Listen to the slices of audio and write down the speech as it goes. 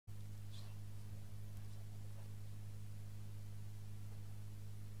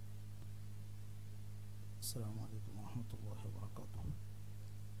السلام عليكم ورحمة الله وبركاته.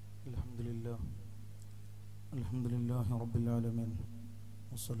 الحمد لله رب العالمين،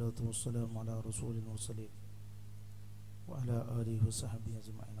 والصلاة والسلام على رسول المرسلين وعلى آله وصحبه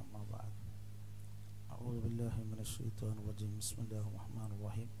أجمعين، أما بعد. أعوذ بالله من الشيطان الرجيم. بسم الله الرحمن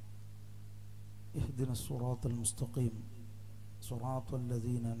الرحيم. اهدنا الصراط المستقيم صراط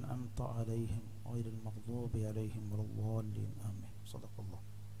الذين أنعمت عليهم غير المغضوب عليهم ولا الضالين، آمين.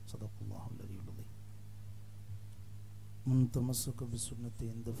 صدق الله العلي العظيم. من تمسك بسنتي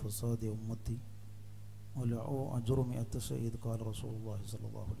عند فساد أمتي ولعو أجر 100 شهيد، قال رسول الله صلى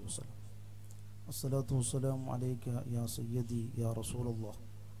الله عليه وسلم. الصلاة والسلام عليك يا سيدي يا رسول الله،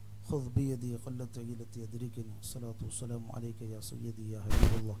 خذ بيدي قلت عيلتي أدركني. الصلاة والسلام عليك يا سيدي يا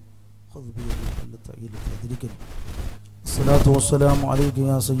حبيب الله، خذ بيدي قلت عيلتي أدركني. الصلاة والسلام عليك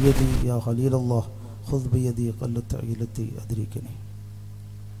يا سيدي يا خليل الله، خذ بيدي قلت عيلتي أدركني.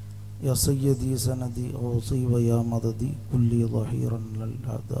 يا سيدي سندي أوصي ويا مددي، كل ظهيرا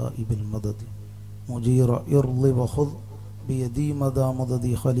للأعداء بالمدد، مجير ارضي وخذ بيدي مدى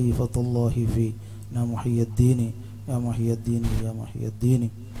مددي، خليفة الله فينا محي الدين، يا محي الدين يا محي الدين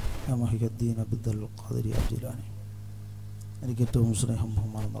يا محي الدين بدل القادر അബ്ദുലാനി. എനിക്ക് ഏറ്റവും സ്നേഹം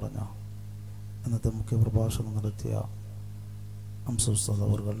ബഹുമാനം നിറഞ്ഞ ഇന്നത്തെ മുഖ്യ പ്രഭാഷണം നടത്തിയ ഉസ്താദ്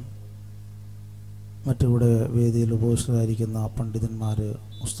അവർകൾ, മറ്റിവിടെ വേദിയിൽ ഉപവിഷ്ടരായിരിക്കുന്ന പണ്ഡിതന്മാർ,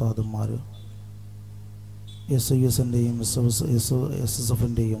 ഉസ്താദന്മാർ, SISൻ്റെയും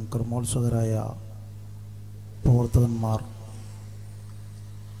SSFൻ്റെയും കർമ്മോത്സുകരായ പ്രവർത്തകന്മാർ,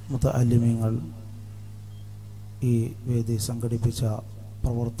 മുതഅല്ലിമീങ്ങൾ, ഈ വേദി സംഘടിപ്പിച്ച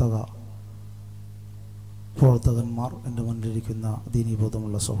പ്രവർത്തകന്മാർ, എൻ്റെ മുന്നിലിരിക്കുന്ന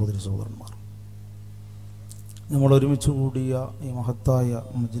ദീനീബോധമുള്ള സഹോദരി സഹോദരന്മാർ, നമ്മൾ ഒരുമിച്ച് കൂടിയ ഈ മഹത്തായ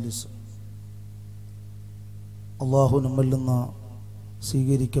മജ്ലിസ് അള്ളാഹു നമ്മിൽ നിന്ന്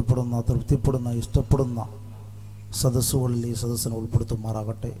സ്വീകരിക്കപ്പെടുന്ന, തൃപ്തിപ്പെടുന്ന, ഇഷ്ടപ്പെടുന്ന സദസ്സുകളിൽ ഈ സദസ്സിനെ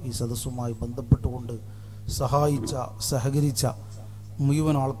ഉൾപ്പെടുത്തുമാറാകട്ടെ. ഈ സദസ്സുമായി ബന്ധപ്പെട്ടുകൊണ്ട് സഹകരിച്ച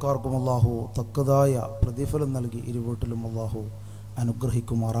മുഴുവൻ ആൾക്കാർക്കും അള്ളാഹു തക്കതായ പ്രതിഫലം നൽകി ഇരുവീട്ടിലും അള്ളാഹു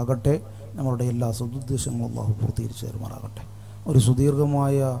അനുഗ്രഹിക്കുമാറാകട്ടെ. നമ്മളുടെ എല്ലാ സദുദ്ദേശങ്ങളും അള്ളാഹു പൂർത്തീകരിച്ചു തരുമാറാകട്ടെ. ഒരു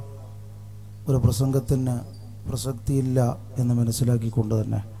സുദീർഘമായ ഒരു പ്രസംഗത്തിന് പ്രസക്തിയില്ല എന്ന് മനസ്സിലാക്കിക്കൊണ്ട്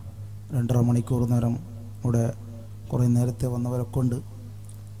തന്നെ 2.5 മണിക്കൂർ നേരം ഇവിടെ കുറേ നേരത്തെ വന്നവരൊക്കെ ഉണ്ട്,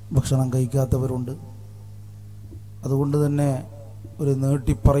 ഭക്ഷണം കഴിക്കാത്തവരുണ്ട്. അതുകൊണ്ട് തന്നെ ഒരു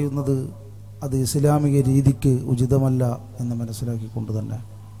നീട്ടിപ്പറയുന്നത് അത് ഇസ്ലാമിക രീതിക്ക് ഉചിതമല്ല എന്ന് മനസ്സിലാക്കിക്കൊണ്ട് തന്നെ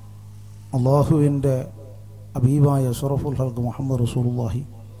അള്ളാഹുവിൻ്റെ ഹബീബായ അഷ്റഫുൽ ഖൽഖ് മുഹമ്മദ് റസൂലുള്ളാഹി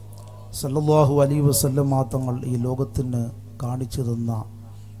സല്ലല്ലാഹു അലൈഹി വസല്ലം തങ്ങൾ ഈ ലോകത്തിന് കാണിച്ചു തന്ന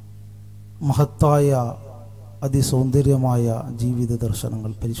മഹത്തായ അതിസൗന്ദര്യമായ ജീവിത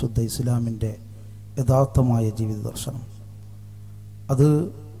ദർശനങ്ങൾ, പരിശുദ്ധ ഇസ്ലാമിൻ്റെ യഥാർത്ഥമായ ജീവിത ദർശനം, അത്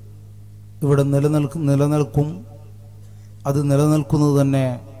ഇവിടെ നിലനിൽക്കും. അത് നിലനിൽക്കുന്നത് തന്നെ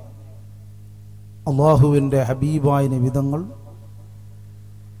അള്ളാഹുവിൻ്റെ ഹബീബായ നിബിധങ്ങൾ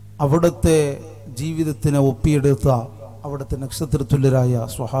അവിടുത്തെ ജീവിതത്തിനെ ഒപ്പിയെടുത്ത അവിടുത്തെ നക്ഷത്രത്തുല്യരായ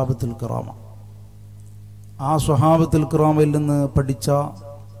സ്വഹാബത്തുൽ കിറാമ, ആ സ്വഹാബത്തുൽ കിറാമയിൽ നിന്ന് പഠിച്ച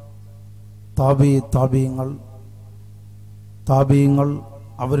താബീങ്ങൾ,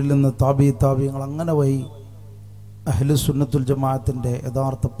 അവരിൽ നിന്ന് താബീങ്ങൾ, അങ്ങനെ വഴി അഹ്ലു സുന്നത്തുൽ ജമാഅത്തിൻ്റെ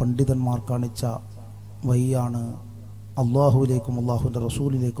യഥാർത്ഥ പണ്ഡിതന്മാർ കാണിച്ച വഴിയാണ് അള്ളാഹുവിലേക്കും അള്ളാഹുവിൻ്റെ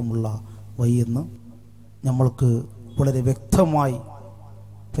റസൂലിലേക്കുമുള്ള വഴിയെന്ന് നമ്മൾക്ക് വളരെ വ്യക്തമായി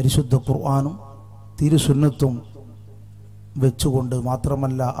പരിശുദ്ധ ഖുർആനും തിരുസുന്നത്തും വെച്ചുകൊണ്ട്,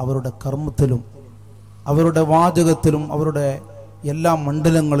 മാത്രമല്ല അവരുടെ കർമ്മത്തിലും അവരുടെ വാചകത്തിലും അവരുടെ എല്ലാ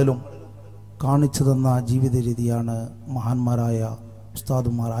മണ്ഡലങ്ങളിലും കാണിച്ചു തന്ന ജീവിത രീതിയാണ് മഹാന്മാരായ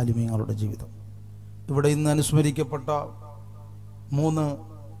ഉസ്താദുമാർ, ആലിമീങ്ങളുടെ ജീവിതം. ഇവിടെ ഇന്ന് അനുസ്മരിക്കപ്പെട്ട 3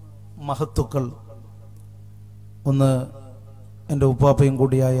 മഹത്തുക്കൾ, ഒന്ന് എൻ്റെ ഉപ്പാപ്പയും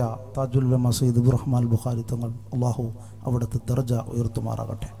കൂടിയായ താജുൽ ഉലമ സയ്യിദ് അബ്ദുറഹ്മാൻ ബുഖാരി തങ്ങൾ, അള്ളാഹു അവിടുത്തെ ദർജ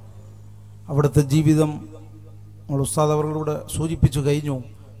ഉയർത്തുമാറാകട്ടെ. അവിടുത്തെ ജീവിതം നമ്മൾ ഉസ്താദ് അവരുടെ സൂചിപ്പിച്ചു കഴിഞ്ഞു.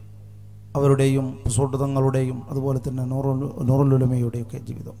 അവരുടെയും സോട്ട് തങ്ങളുടെയും അതുപോലെ തന്നെ നൂറുൽ ഉലമയുടെയൊക്കെ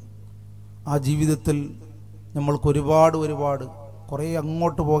ജീവിതം, ആ ജീവിതത്തിൽ നമ്മൾക്ക് ഒരുപാട് കുറേ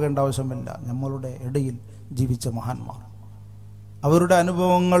അങ്ങോട്ട് പോകേണ്ട ആവശ്യമില്ല. നമ്മളുടെ ഇടയിൽ ജീവിച്ച മഹാന്മാർ, അവരുടെ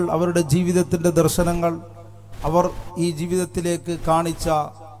അനുഭവങ്ങൾ, അവരുടെ ജീവിതത്തിൻ്റെ ദർശനങ്ങൾ, അവർ ഈ ജീവിതത്തിലേക്ക് കാണിച്ച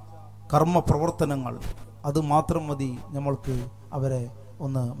കർമ്മ പ്രവർത്തനങ്ങൾ, അത് മാത്രം മതി നമ്മൾക്ക് അവരെ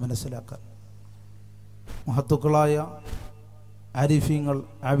ഒന്ന് മനസ്സിലാക്കാൻ. മഹത്തുക്കളായ ആരിഫീങ്ങൾ,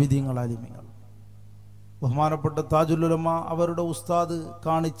 ആബിദീങ്ങൾ, ആലിമീങ്ങൾ, ബഹുമാനപ്പെട്ട താജുൽ ഉലമ അവരുടെ ഉസ്താദ്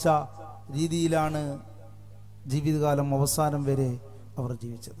കാണിച്ച രീതിയിലാണ് ജീവിതകാലം അവസാനം വരെ അവർ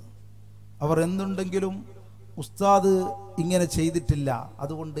ജീവിച്ചത്. അവർ എന്തുണ്ടെങ്കിലും ഉസ്താദ് ഇങ്ങനെ ചെയ്തിട്ടില്ല,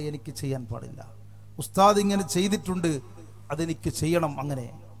 അതുകൊണ്ട് എനിക്ക് ചെയ്യാൻ പാടില്ല, ഉസ്താദ് ഇങ്ങനെ ചെയ്തിട്ടുണ്ട്, അതെനിക്ക് ചെയ്യണം. അങ്ങനെ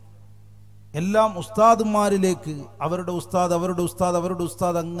എല്ലാം ഉസ്താദുമാരിലേക്ക് അവരുടെ ഉസ്താദ് അവരുടെ ഉസ്താദ് അവരുടെ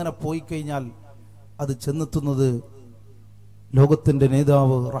ഉസ്താദ് അങ്ങനെ പോയി കഴിഞ്ഞാൽ അത് ചെന്നെത്തുന്നത് ലോകത്തിൻ്റെ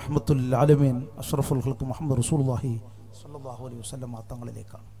നേതാവ് റഹ്മത്തുൽ ആലമീൻ അഷ്റഫുൽ ഖൽഖ് മുഹമ്മദ് റസൂലുള്ളാഹി സ്വല്ലല്ലാഹു അലൈഹി വസല്ലം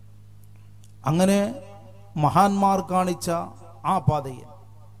തങ്ങളിലേക്കാണ്. അങ്ങനെ മഹാന്മാർ കാണിച്ച ആ പാതയിൽ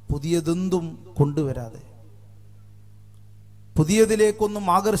പുതിയതെന്തും കൊണ്ടുവരാതെ, പുതിയതിലേക്കൊന്നും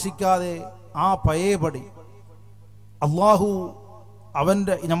ആകർഷിക്കാതെ ആ പഴയപടി അള്ളാഹു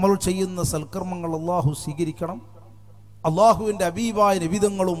അവൻ്റെ നമ്മൾ ചെയ്യുന്ന സൽക്കർമ്മങ്ങൾ അള്ളാഹു സ്വീകരിക്കണം, അള്ളാഹുവിൻ്റെ ഹബീബായ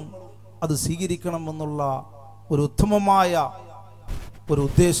നബിതങ്ങളും അത് സ്വീകരിക്കണം എന്നുള്ള ഒരു ഉത്തമമായ ഒരു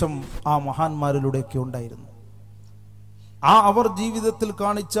ഉദ്ദേശം ആ മഹാന്മാരിലൂടെയൊക്കെ ഉണ്ടായിരുന്നു. അവർ ജീവിതത്തിൽ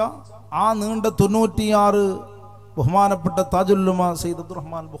കാണിച്ച ആ നീണ്ട 96 ബഹുമാനപ്പെട്ട താജുലുലമ സയ്യിദ്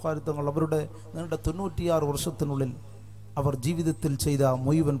അബ്ദുറഹ്മാൻ ബുഖാരി തങ്ങൾ അവരുടെ നീണ്ട 96 വർഷത്തിനുള്ളിൽ അവർ ജീവിതത്തിൽ ചെയ്ത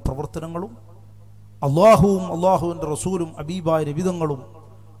മുഴുവൻ പ്രവർത്തനങ്ങളും അള്ളാഹുവും അള്ളാഹുവിൻ്റെ റസൂലും ഹബീബായ നബിതങ്ങളും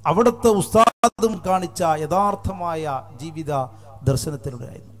അവിടുത്തെ ഉസ്താദും കാണിച്ച യഥാർത്ഥമായ ജീവിത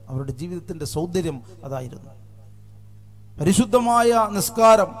ദർശനത്തിലൂടെയായിരുന്നു. അവരുടെ ജീവിതത്തിൻ്റെ സൗന്ദര്യം അതായിരുന്നു. പരിശുദ്ധമായ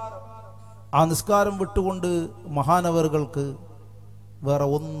നിസ്കാരം, ആ നിസ്കാരം വിട്ടുകൊണ്ട് മഹാനവറുകൾക്ക് വേറെ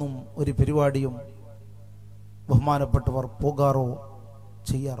ഒന്നും ഒരു പരിപാടിയും ബഹുമാനപ്പെട്ടവർ പോകാറോ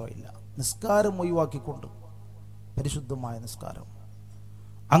ചെയ്യാറോ ഇല്ല. നിസ്കാരം ഒഴിവാക്കിക്കൊണ്ട് പരിശുദ്ധമായ നിസ്കാരം.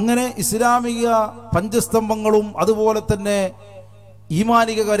 അങ്ങനെ ഇസ്ലാമിക പഞ്ചസ്തംഭങ്ങളും അതുപോലെ തന്നെ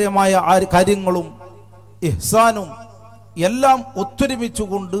ഈമാനികകരമായ കാര്യങ്ങളും ഇഹ്സാനും എല്ലാം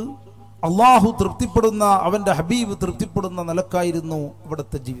ഒത്തൊരുമിച്ചുകൊണ്ട് അള്ളാഹു തൃപ്തിപ്പെടുന്ന അവൻ്റെ ഹബീബ് തൃപ്തിപ്പെടുന്ന നിലക്കായിരുന്നു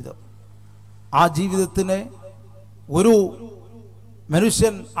ഇവിടുത്തെ ജീവിതം. ആ ജീവിതത്തിനെ ഒരു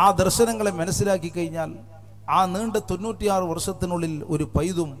മനുഷ്യൻ ആ ദർശനങ്ങളെ മനസ്സിലാക്കി കഴിഞ്ഞാൽ ആ നീണ്ട 96 വർഷത്തിനുള്ളിൽ ഒരു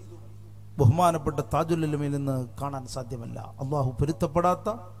പൈതും ബഹുമാനപ്പെട്ട താജുലുലമയിൽ നിന്ന് കാണാൻ സാധ്യമല്ല. അള്ളാഹു പൊരുത്തപ്പെടാത്ത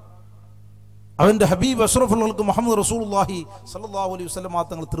അവൻ്റെ ഹബീബ് അഷ്റഫുൽ ഖൽഖ് മുഹമ്മദ് റസൂലുള്ളാഹി സ്വല്ലല്ലാഹു അലൈഹി വസല്ലം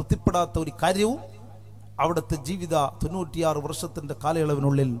തങ്ങൾ തൃപ്തിപ്പെടാത്ത ഒരു കാര്യവും അവിടുത്തെ ജീവിത 96 വർഷത്തിൻ്റെ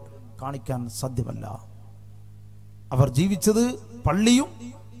കാലയളവിനുള്ളിൽ കാണിക്കാൻ സാധ്യമല്ല. അവർ ജീവിച്ചത് പള്ളിയും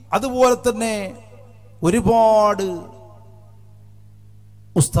അതുപോലെ തന്നെ ഒരുപാട്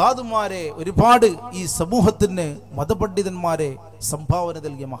ഉസ്താദുമാരെ, ഒരുപാട് ഈ സമൂഹത്തിന് മതപണ്ഡിതന്മാരെ സംഭാവന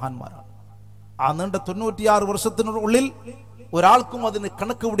നൽകിയ മഹാന്മാരാണ്. ആ നീണ്ട 96 വർഷത്തിനുള്ളിൽ ഒരാൾക്കും അതിന്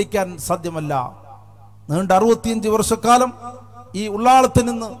കണക്ക് പിടിക്കാൻ സാധ്യമല്ല. നീണ്ട 65 വർഷക്കാലം ഈ ഉള്ളാളത്തിൽ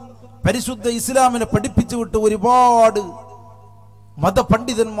നിന്ന് പരിശുദ്ധ ഇസ്ലാമിനെ പഠിപ്പിച്ചു വിട്ട് ഒരുപാട്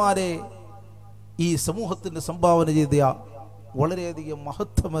മതപണ്ഡിതന്മാരെ ഈ സമൂഹത്തിന് സംഭാവന ചെയ്ത വളരെയധികം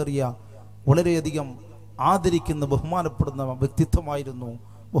മഹത്വമേറിയ, വളരെയധികം ആദരിക്കുന്ന ബഹുമാനപ്പെടുന്ന വ്യക്തിത്വമായിരുന്നു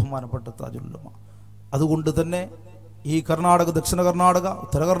ബഹുമാനപ്പെട്ട താജുലുലമ. അതുകൊണ്ട് തന്നെ ഈ കർണാടക, ദക്ഷിണ കർണാടക,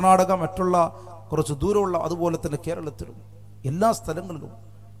 ഉത്തര കർണാടക, മറ്റുള്ള കുറച്ച് ദൂരമുള്ള അതുപോലെ തന്നെ കേരളത്തിലും എല്ലാ സ്ഥലങ്ങളിലും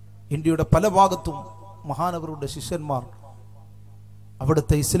ഇന്ത്യയുടെ പല ഭാഗത്തും മഹാനവരുടെ ശിഷ്യന്മാർ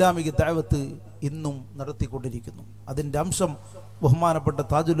അവിടുത്തെ ഇസ്ലാമിക ദഅവത്ത് ഇന്നും നടത്തിക്കൊണ്ടിരിക്കുന്നു. അതിൻ്റെ അംശം ബഹുമാനപ്പെട്ട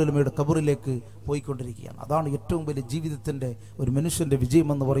താജുലുലമയുടെ ഖബറിലേക്ക് പോയിക്കൊണ്ടിരിക്കുകയാണ്. അതാണ് ഏറ്റവും വലിയ ജീവിതത്തിൻ്റെ ഒരു മനുഷ്യൻ്റെ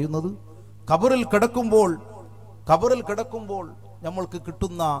വിജയമെന്ന് പറയുന്നത്. ഖബറിൽ കിടക്കുമ്പോൾ നമ്മൾക്ക്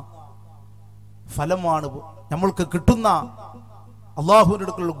കിട്ടുന്ന ഫലമാണ്, നമ്മൾക്ക് കിട്ടുന്ന അള്ളാഹുവിൻ്റെ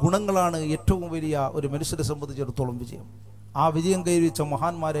അടുക്കലുള്ള ഗുണങ്ങളാണ് ഏറ്റവും വലിയ ഒരു മനുഷ്യരെ സംബന്ധിച്ചിടത്തോളം വിജയം. ആ വിജയം കൈവരിച്ച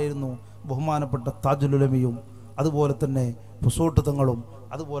മഹാന്മാരായിരുന്നു ബഹുമാനപ്പെട്ട താജുലുലമയും അതുപോലെ തന്നെ പുസോട്ട് തങ്ങളും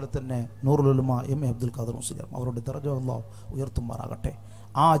അതുപോലെ തന്നെ നൂറുൽ ഉലമ എം എ അബ്ദുൽ ഖാദർ മുസ്ലിയാർ. അവരുടെ ദർജ അല്ലാഹു ഉയർത്തുമാറാകട്ടെ.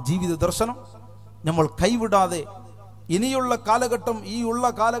 ആ ജീവിത ദർശനം നമ്മൾ കൈവിടാതെ ഇനിയുള്ള കാലഘട്ടം, ഈ ഉള്ള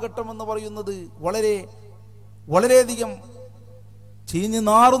കാലഘട്ടം എന്ന് പറയുന്നത് വളരെയധികം ചീഞ്ഞു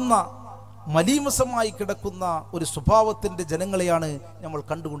നാറുന്ന മലീമസമായി കിടക്കുന്ന ഒരു സ്വഭാവത്തിൻ്റെ ജനങ്ങളെയാണ് നമ്മൾ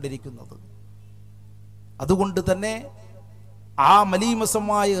കണ്ടുകൊണ്ടിരിക്കുന്നത്. അതുകൊണ്ട് തന്നെ ആ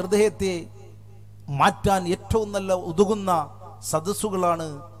മലീമസമായ ഹൃദയത്തെ മാറ്റാൻ ഏറ്റവും നല്ല ഉതകുന്ന സദസ്സുകളാണ്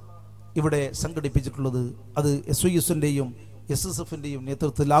ഇവിടെ സംഘടിപ്പിച്ചിട്ടുള്ളത്. അത് SYSൻ്റെയും SSFൻ്റെയും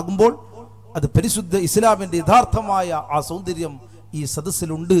നേതൃത്വത്തിലാകുമ്പോൾ അത് പരിശുദ്ധ ഇസ്ലാമിൻ്റെ യഥാർത്ഥമായ ആ സൗന്ദര്യം ഈ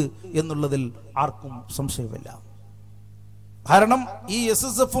സദസ്സിലുണ്ട് എന്നുള്ളതിൽ ആർക്കും സംശയമില്ല. കാരണം ഈ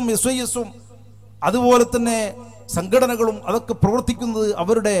SSFും SYSും അതുപോലെ തന്നെ സംഘടനകളും അതൊക്കെ പ്രവർത്തിക്കുന്നത്,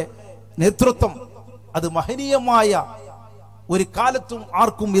 അവരുടെ നേതൃത്വം അത് മഹനീയമായ, ഒരു കാലത്തും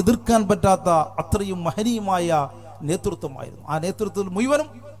ആർക്കും എതിർക്കാൻ പറ്റാത്ത അത്രയും മഹനീയമായ നേതൃത്വമായിരുന്നു. ആ നേതൃത്വത്തിൽ മുഴുവനും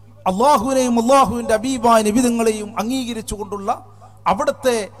അള്ളാഹുവിനെയും അള്ളാഹുവിൻ്റെ ഹബീബായ നബിതങ്ങളെയും അംഗീകരിച്ചുകൊണ്ടുള്ള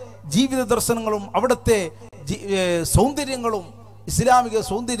അവിടുത്തെ ജീവിത ദർശനങ്ങളും അവിടുത്തെ സൗന്ദര്യങ്ങളും ഇസ്ലാമിക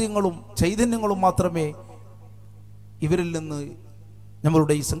സൗന്ദര്യങ്ങളും ചൈതന്യങ്ങളും മാത്രമേ ഇവരിൽ നിന്ന്,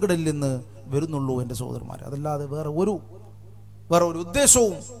 നമ്മളുടെ ഈ സംഘടനയിൽ നിന്ന് വരുന്നുള്ളൂ എൻ്റെ സഹോദരന്മാരെ. അതല്ലാതെ വേറെ ഒരു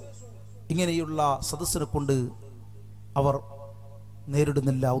ഉദ്ദേശവും ഇങ്ങനെയുള്ള സദസ്സിനെ കൊണ്ട് അവർ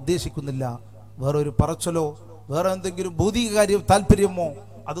നേരിടുന്നില്ല, ഉദ്ദേശിക്കുന്നില്ല വേറൊരു പറച്ചലോ വേറെ എന്തെങ്കിലും ഭൗതിക കാര്യം താല്പര്യമോ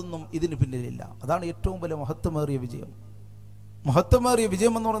അതൊന്നും ഇതിന് പിന്നിലില്ല. അതാണ് ഏറ്റവും വലിയ മഹത്വമേറിയ വിജയം. മഹത്വമേറിയ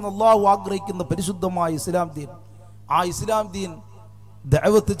വിജയം എന്ന് പറയുന്നത് അള്ളാഹു ആഗ്രഹിക്കുന്ന പരിശുദ്ധമായ ഇസ്ലാം ദീൻ. ആ ഇസ്ലാം ദീൻ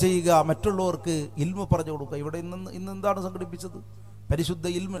ദഅവത്ത് ചെയ്യുക, മറ്റുള്ളവർക്ക് ഇൽമ പറഞ്ഞു കൊടുക്കുക. ഇവിടെ ഇന്ന് എന്താണ് സംഘടിപ്പിച്ചത്? പരിശുദ്ധ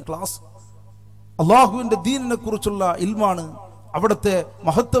ഇൽമ ക്ലാസ്. അള്ളാഹുവിന്റെ ദീനിനെ കുറിച്ചുള്ള ഇൽമാണ്. അവിടുത്തെ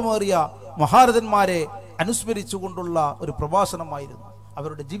മഹത്വമേറിയ മഹാരഥന്മാരെ അനുസ്മരിച്ചുകൊണ്ടുള്ള ഒരു പ്രഭാഷണമായിരുന്നു.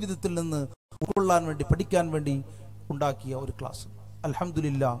 അവരുടെ ജീവിതത്തിൽ നിന്ന് ഉൾക്കൊള്ളാൻ വേണ്ടി, പഠിക്കാൻ വേണ്ടി ഉണ്ടാക്കിയ ഒരു ക്ലാസ്.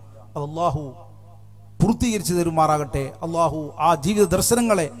 അൽഹംദുലില്ലാ, അത് അള്ളാഹു പൂർത്തീകരിച്ചു തരുമാറാകട്ടെ. അള്ളാഹു ആ ജീവിത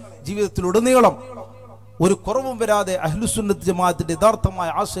ദർശനങ്ങളെ ജീവിതത്തിലുടനീളം ഒരു കുറവും വരാതെ അഹ്ലുസുന്നത്ത് ജമാഅത്തിന്റെ യഥാർത്ഥമായ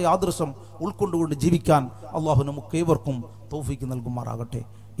ആശയ ആദർശം ഉൾക്കൊണ്ടുകൊണ്ട് ജീവിക്കാൻ അള്ളാഹു നമുക്ക് ഏവർക്കും തൗഫീക്ക് നൽകുമാറാകട്ടെ.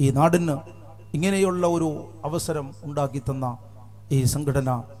 ഈ നാടിന് ഇങ്ങനെയുള്ള ഒരു അവസരം ഉണ്ടാക്കി തന്ന ഈ സംഘടന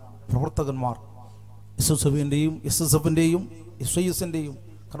പ്രവർത്തകന്മാർ, SSFിന്റെയും SSFിന്റെയും SISന്റെയും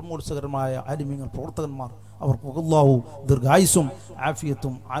കർമ്മോത്സകരമായ ആലിമീങ്ങൾ പ്രവർത്തകന്മാർ, അവർക്ക് അല്ലാഹു ദീർഘായുസ്സും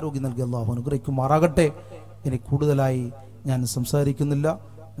ആഫിയത്തും ആരോഗ്യം നൽകി അല്ലാഹു അനുഗ്രഹിക്കുമാറാകട്ടെ. ഇനി കൂടുതലായി ഞാൻ സംസാരിക്കുന്നില്ല.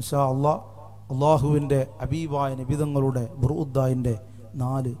 ഇൻഷാ അല്ലാഹ് അള്ളാഹുവിൻ്റെ ഹബീബായ നബിതങ്ങളുടെ ബുർദായിൻ്റെ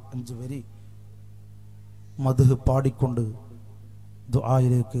 4-5 വരി മദ്ഹ് പാടിക്കൊണ്ട്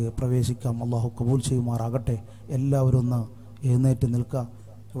ദുആയിലേക്ക് പ്രവേശിക്കാം. അള്ളാഹു കബൂൽ ചെയ്യുമാറാകട്ടെ. എല്ലാവരും ഒന്ന് എഴുന്നേറ്റ് നിൽക്കുക.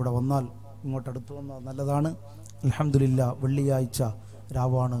 ഇവിടെ വന്നാൽ ഇങ്ങോട്ടടുത്ത് വന്നാൽ നല്ലതാണ്. അൽഹംദുലില്ലാ, വെള്ളിയാഴ്ച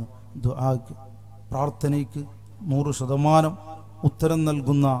രാവാണ്. ദുആക്ക് പ്രാർത്ഥനയ്ക്ക് 100% ഉത്തരം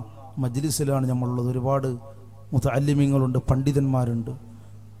നൽകുന്ന മജ്ലിസിലാണ് നമ്മളുള്ളത്. ഒരുപാട് മുതഅല്ലിമീങ്ങളുണ്ട്, പണ്ഡിതന്മാരുണ്ട്.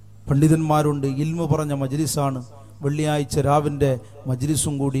 ഇൽമ പറഞ്ഞ മജ്ലിസാണ്. വെള്ളിയാഴ്ച രാവിൻ്റെ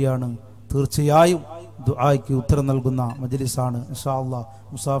മജ്ലിസും കൂടിയാണ്. തീർച്ചയായും ദുആയ്ക്ക് ഉത്തരം നൽകുന്ന മജ്ലിസാണ്. ഇൻഷാ അല്ലാഹ്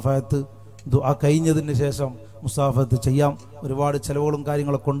മുസാഫഹത്ത് ദുആ കഴിഞ്ഞതിന് ശേഷം മുസാഫഹത്ത് ചെയ്യാം. ഒരുപാട് ചെലവുകളും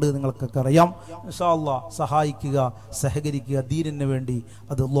കാര്യങ്ങളൊക്കെ കൊണ്ട് നിങ്ങൾക്കൊക്കെ അറിയാം. ഇൻഷാ അല്ലാഹ് സഹായിക്കുക, സഹകരിക്കുക ദീനിന് വേണ്ടി.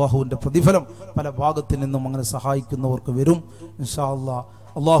 അത് അല്ലാഹുവിൻ്റെ പ്രതിഫലം പല ഭാഗത്തു നിന്നും അങ്ങനെ സഹായിക്കുന്നവർക്ക് വരും. ഇൻഷാ അല്ലാഹ്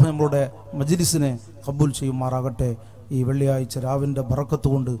അല്ലാഹു നമ്മളുടെ മജ്ലിസിനെ ഖബൂൽ ചെയ്യുമാറാകട്ടെ. ഈ വെള്ളിയാഴ്ച രാവിൻ്റെ ബറക്കത്ത്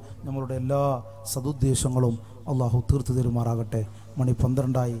കൊണ്ട് നമ്മളുടെ എല്ലാ സദുദ്ദേശങ്ങളും അള്ളാഹു തീർത്തു തരുമാറാകട്ടെ. മണി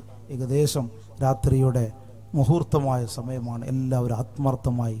 12 ഏകദേശം രാത്രിയുടെ മുഹൂർത്തമായ സമയമാണ്. എല്ലാവരും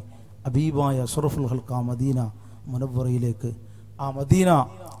ആത്മാർത്ഥമായി ഹബീബായ അഷ്റഫുൽ ഖൽഖ് മദീന മുനവ്വറയിലേക്ക്, ആ മദീന,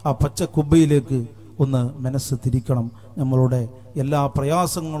 ആ പച്ചക്കുബ്ബയിലേക്ക് ഒന്ന് മനസ്സ് തിരിക്കണം. നമ്മളുടെ എല്ലാ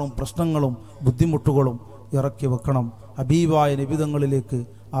പ്രയാസങ്ങളും പ്രശ്നങ്ങളും ബുദ്ധിമുട്ടുകളും ഇറക്കി വെക്കണം. ഹബീബായ നബിതങ്ങളിലേക്ക്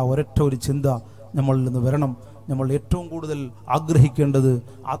ആ ഒരൊറ്റ ഒരു ചിന്ത നമ്മളിൽ നിന്ന് വരണം. നമ്മൾ ഏറ്റവും കൂടുതൽ ആഗ്രഹിക്കേണ്ടത്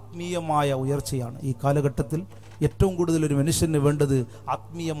ആത്മീയമായ ഉയർച്ചയാണ്. ഈ കാലഘട്ടത്തിൽ ഏറ്റവും കൂടുതൽ ഒരു മനുഷ്യന് വേണ്ടത്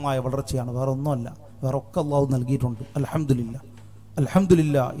ആത്മീയമായ വളർച്ചയാണ്. വേറെ ഒന്നുമല്ല. വേറെ ഒക്കെ അള്ളാഹു നൽകിയിട്ടുണ്ട്.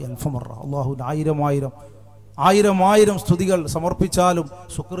 അൽഹംദുലില്ലാ അൽഫമറ. അള്ളാഹുവിന് ആയിരം സ്തുതികൾ സമർപ്പിച്ചാലും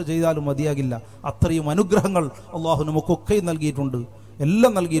ശുക്ർ ചെയ്താലും മതിയാകില്ല. അത്രയും അനുഗ്രഹങ്ങൾ അള്ളാഹു നമുക്കൊക്കെ നൽകിയിട്ടുണ്ട്,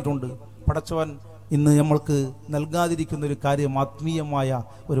 എല്ലാം നൽകിയിട്ടുണ്ട്. പടച്ചവൻ ഇന്ന് നമ്മൾക്ക് നൽകാതിരിക്കുന്ന ഒരു കാര്യം ആത്മീയമായ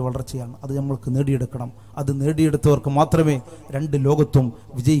ഒരു വളർച്ചയാണ്. അത് നമ്മൾക്ക് നേടിയെടുക്കണം. അത് നേടിയെടുത്തവർക്ക് മാത്രമേ 2 ലോകത്തും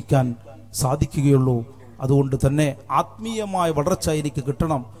വിജയിക്കാൻ സാധിക്കുകയുള്ളൂ. അതുകൊണ്ട് തന്നെ ആത്മീയമായ വളർച്ച എനിക്ക്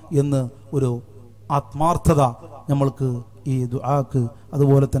കിട്ടണം എന്ന് ഒരു ആത്മാർത്ഥത നമ്മൾക്ക് ഈ ദുആക്ക്,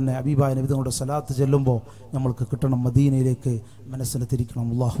 അതുപോലെ തന്നെ ഹബീബായ നബിയുടെ സലാത്ത് ചെല്ലുമ്പോൾ നമ്മൾക്ക് കിട്ടണം. മദീനയിലേക്ക് മനസ്സിനെ തിരിക്കണം.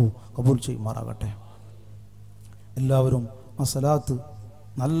 അല്ലാഹു കബൂൽ ചെയ്യുമാറാകട്ടെ. എല്ലാവരും ആ സലാത്ത്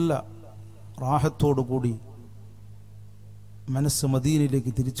നല്ല റാഹത്തോടു കൂടി മനസ്സ്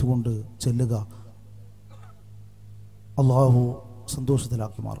മദീനയിലേക്ക് തിരിച്ചുകൊണ്ട് ചെല്ലുക. അള്ളാഹു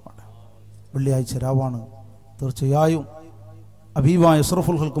സന്തോഷത്തിലാക്കി മാറട്ടെ. വെള്ളിയാഴ്ച രാവാണ്. തീർച്ചയായും ഹബീബായ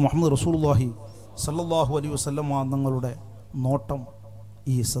അഷ്റഫുൽ ഖൽഖ് മുഹമ്മദ് റസൂലുള്ളാഹി സല്ലല്ലാഹു അലൈഹി വസല്ലം തങ്ങളുടെ നോട്ടം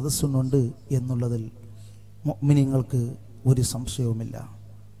ഈ സദസ്സിനുണ്ട് എന്നുള്ളതിൽ മുഅ്മിനീങ്ങൾക്ക് ഒരു സംശയവുമില്ല.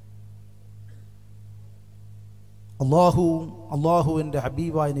 അള്ളാഹുവിൻ്റെ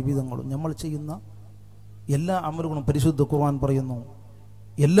ഹബീബായ നബിതങ്ങളും നമ്മൾ ചെയ്യുന്ന എല്ലാ അമലുകളും പരിശുദ്ധ ഖുർആൻ പറയുന്നു,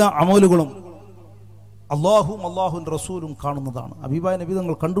 എല്ലാ അമലുകളും അള്ളാഹുവിൻ്റെ റസൂലും കാണുന്നതാണ്. ഹബീബായ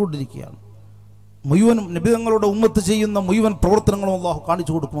നബിതങ്ങൾ കണ്ടുകൊണ്ടിരിക്കുകയാണ്. മുഴുവനും നബിതങ്ങളുടെ ഉമ്മത്ത് ചെയ്യുന്ന മുഴുവൻ പ്രവർത്തനങ്ങളും അള്ളാഹു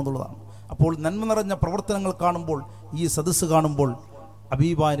കാണിച്ചു കൊടുക്കുമെന്നുള്ളതാണ്. അപ്പോൾ നന്മ നിറഞ്ഞ പ്രവർത്തനങ്ങൾ കാണുമ്പോൾ, ഈ സദസ്സ് കാണുമ്പോൾ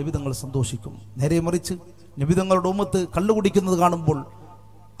ഹബീബായ നബിതങ്ങൾ സന്തോഷിക്കും. നേരെ മറിച്ച് നബിതങ്ങളുടെ ഉമ്മത്ത് കള്ളുകുടിക്കുന്നത് കാണുമ്പോൾ,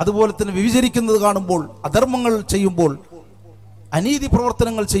 അതുപോലെ തന്നെ വ്യഭിചരിക്കുന്നത് കാണുമ്പോൾ, അധർമ്മങ്ങൾ ചെയ്യുമ്പോൾ, അനീതി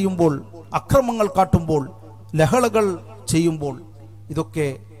പ്രവർത്തനങ്ങൾ ചെയ്യുമ്പോൾ, അക്രമങ്ങൾ കാട്ടുമ്പോൾ, ലഹളകൾ ചെയ്യുമ്പോൾ, ഇതൊക്കെ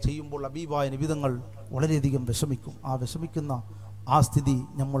ചെയ്യുമ്പോൾ ഹബീബായ നബിതങ്ങൾ വളരെയധികം വിഷമിക്കും. ആ വിഷമിക്കുന്ന ആ സ്ഥിതി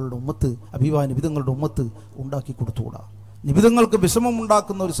നമ്മളുടെ ഉമ്മത്ത്, ഹബീബായ നബിതങ്ങളുടെ ഉമ്മത്ത് ഉണ്ടാക്കി കൊടുത്തുകൂടാ. നിബിതങ്ങൾക്ക് വിഷമം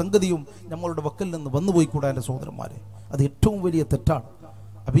ഉണ്ടാക്കുന്ന ഒരു സംഗതിയും നമ്മളുടെ വക്കൽ നിന്ന് വന്നുപോയിക്കൂടാ. എൻ്റെ സഹോദരന്മാരെ, അത് ഏറ്റവും വലിയ തെറ്റാണ്.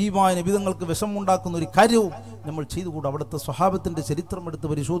 ഹബീബായ നബിതങ്ങൾക്ക് വിഷമുണ്ടാക്കുന്ന ഒരു കാര്യവും നമ്മൾ ചെയ്തുകൂടാ. അവിടുത്തെ സ്വഹാബത്തിൻ്റെ ചരിത്രം എടുത്ത്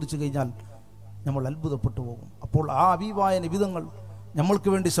പരിശോധിച്ചു കഴിഞ്ഞാൽ നമ്മൾ അത്ഭുതപ്പെട്ടു പോകും. അപ്പോൾ ആ ഹബീബായ നബിതങ്ങൾ നമ്മൾക്ക്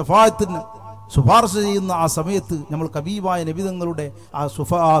വേണ്ടി ശുപാർശ ചെയ്യുന്ന ആ സമയത്ത് നമ്മൾ ഹബീബായ നബിതങ്ങളുടെ ആ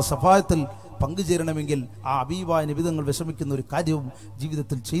സഫായത്തിൽ പങ്കുചേരണമെങ്കിൽ ആ ഹബീബായ നബിതങ്ങൾ വിഷമിക്കുന്ന ഒരു കാര്യവും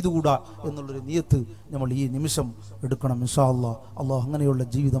ജീവിതത്തിൽ ചെയ്തുകൂടാ എന്നുള്ളൊരു നിയത്ത് നമ്മൾ ഈ നിമിഷം എടുക്കണം. ഇൻഷാ അല്ലാഹ്. അല്ലാഹു അങ്ങനെയുള്ള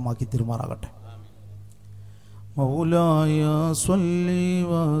ജീവിതമാക്കി തീരുമാനാകട്ടെ. മൗലായ സ്വല്ലി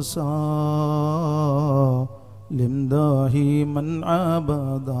വസല്ലിം ദാഹിമൻ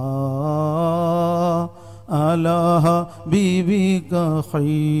അബദാ അലാ ഹബീബിക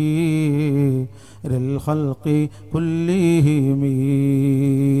ഖൈറിൽ ഖൽഖി കുല്ലിഹിം.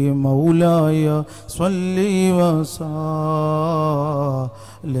 മൗലായ സ്വല്ലി വസല്ലിം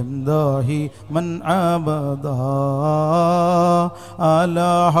ദാഹിമൻ അബദാ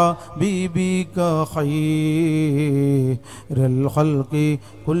അലാ ഹബീബിക ഖൈറിൽ ഖൽഖി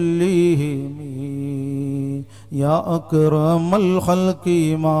കുല്ലിഹിം. യാ അക്രമൽ ഖൽഖി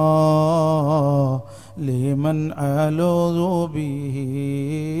മാ لمن ألوذ به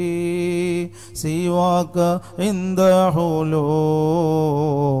سواك عند حلول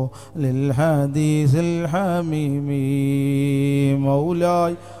الحديث الحميم.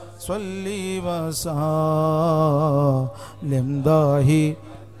 مولاي صل وسلم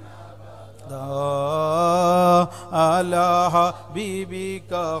على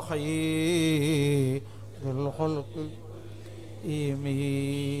حبيبك خير الخلق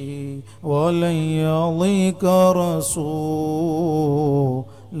ولن يضيق رسول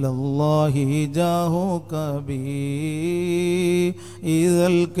الله جاهك بي إذا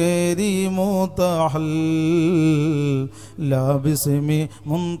الكريم تحلى باسم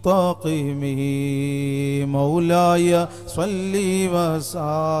منتقم. مولاي صل وسلم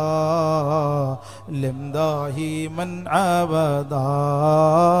دائما أبدا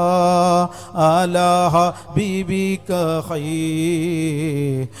على حبيبك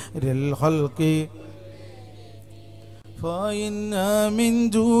خير الخلق. فإن من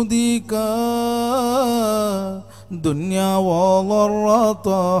جودك دنيا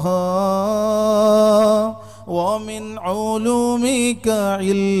وضرتها ومن علومك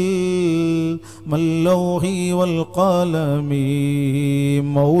علم اللوح والقلم.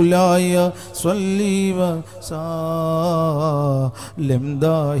 مولاي صل وسلم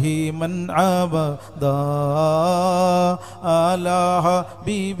دائما أبدا على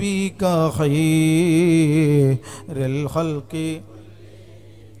حبيبك خير الخلق.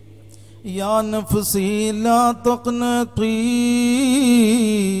 يا نفسي لا تقنطي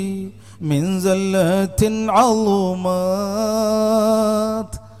من زلة عظمت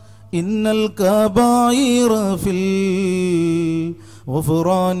إن الكبائر في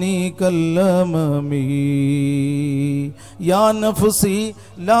الغفران كالأمم. يا نفسي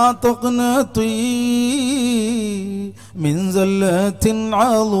لا تقنطي من زلة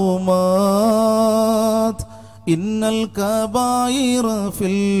عظمت إن الكبائر في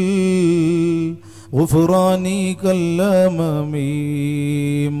الغفران كالأمم.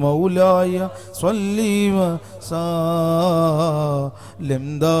 مولاي صل وسلم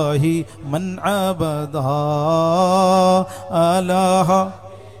دائما أبدا على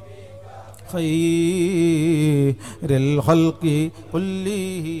خير الخلق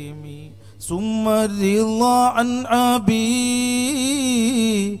كلهم. ثم الرضا عن أبي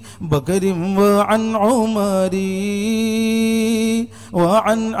بكر وعن عمر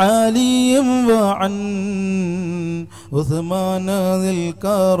وعن علي وعن عثمان ذي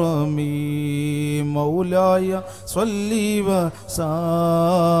الكرم. مولاي صل وسلم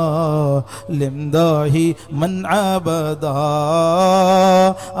دائما أبدا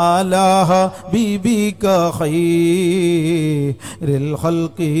على حبيبك خير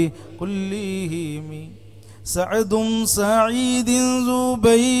الخلق كلهم. سعد سعيد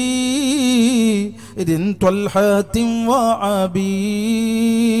زبير طلحة وعبي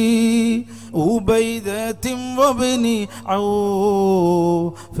عبيدة وابن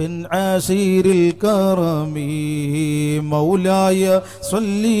عوف عشير الكرم. مولاي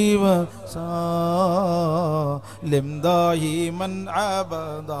صل وسلم دائما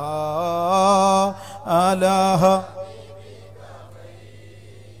أبدا على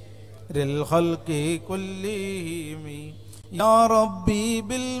الخلق كلهم. يا ربي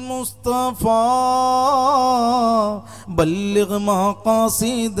بالمصطفى بلغ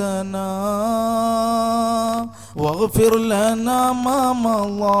مقاصدنا واغفر لنا ما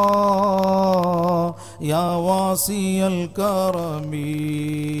مضى يا واسع الكرم.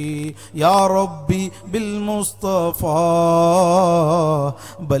 يا ربي بالمصطفى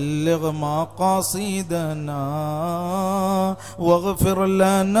بلغ مقاصدنا واغفر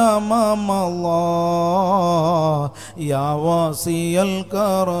لنا ما مضى يا واسع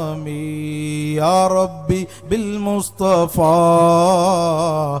الكرم يا ربي بالمصطفى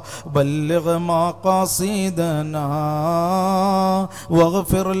بلغ مقاصدنا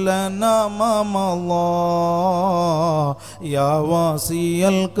واغفر لنا ما مضى يا واسع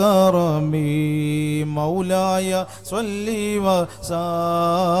الكرم مولاي صل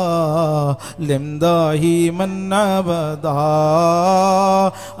وسلم دائما أبدا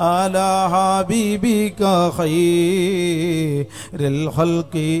على حبيبك خير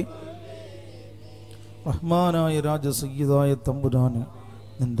الخلق റഹ്മാനായ രാജസയ്യിദായ തമ്പുരാന്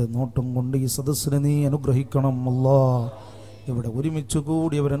നിന്റെ നോട്ടം കൊണ്ട് ഈ സദസ്സിനെ നീ അനുഗ്രഹിക്കണം അല്ലാഹ്. ഇവിടെ ഒരുമിച്ച്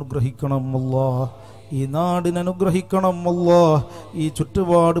കൂടി അവരനുഗ്രഹിക്കണം അല്ലാഹ്. ഈ നാടിനെ അനുഗ്രഹിക്കണം അല്ലാഹ്. ഈ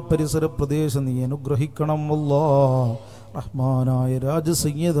ചുറ്റുപാട് പരിസര പ്രദേശം നീ അനുഗ്രഹിക്കണം അല്ലാഹ്. റഹ്മാനായ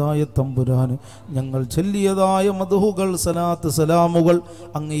രാജസയ്യിദായ തമ്പുരാന് ഞങ്ങൾ ചൊല്ലിയതായ മദ്ഹുകൾ സലാത്ത് സലാമുകൾ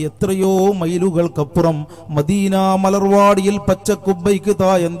അങ്ങ് എത്രയോ മൈലുകൾക്കപ്പുറം മദീന മലർവാടിയിൽ പച്ചക്കുബ്ബയ്ക്ക്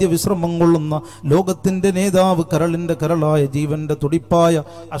തായ അന്ത്യവിശ്രമം കൊള്ളുന്ന ലോകത്തിന്റെ നേതാവ് കരളിന്റെ കരളായ ജീവന്റെ തുടിപ്പായ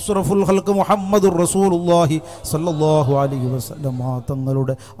അഷ്റഫുൽ ഖൽഖ് മുഹമ്മദുർ റസൂലുള്ളാഹി സ്വല്ലല്ലാഹു അലൈഹി വസല്ലം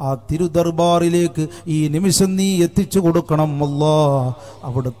തങ്ങളുടെ ആ തിരുദർബാറിലേക്ക് ഈ നിമിഷം നീ എത്തിച്ചു കൊടുക്കണം അല്ലാഹ്.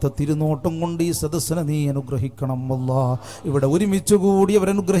 അവിടുത്തെ തിരുനോട്ടം കൊണ്ട് ഈ സദസ്സിനെ നീ അനുഗ്രഹിക്കണം അല്ലാഹ്. ഇവിടെ ഒരുമിച്ച് കൂടി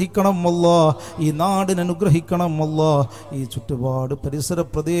അവരനുഗ്രഹിക്കണം അല്ലാഹ്. ഈ നാടിനെ അനുഗ്രഹിക്കണം അല്ലാഹ്. ഈ ചുറ്റുപാട് പരിസര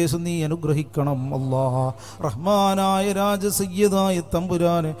പ്രദേശം നീ അനുഗ്രഹിക്കണം അല്ലാഹ്. റഹ്മാനായ രാജസയ്യിദായ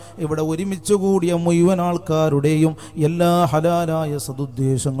തമ്പുരാന് ഇവിടെ ഒരുമിച്ച് കൂടിയ മുഴുവൻ ആൾക്കാരുടെയും എല്ലാ ഹലാലായ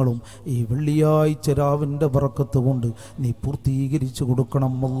സദുദ്ദേശങ്ങളും ഈ വെള്ളിയാഴ്ച രാവിന്റെ ബറക്കത്ത് കൊണ്ട് നീ പൂർത്തീകരിച്ചു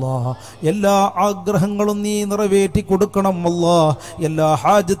കൊടുക്കണം അല്ലാഹ്. എല്ലാ ആഗ്രഹങ്ങളും നീ നിറവേറ്റി കൊടുക്കണം അല്ലാഹ്. എല്ലാ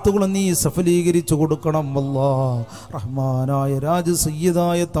ഹാജത്തുകളും നീ സഫലീകരിച്ചു കൊടുക്കണം അല്ലാഹ്. റഹ്മാനായ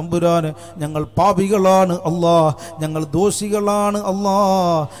രാജസയ്യിദായ തമ്പുരാന് ഞങ്ങൾ പാപികളാണ് അല്ലാഹ്. ഞങ്ങൾ ദോഷികളാണ്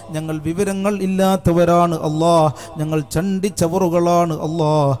അല്ലാഹ്. ഞങ്ങൾ വിവരങ്ങൾ ഇല്ലാത്തവരാണ് അല്ലാഹ്. ഞങ്ങൾ ചണ്ടിച്ചവറുകളാണ്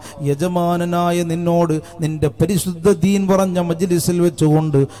അല്ലാഹ്. യജമാനനായ നിന്നോട് നിന്റെ പരിശുദ്ധ ദീൻ പറഞ്ഞ മജ്ലിസിൽ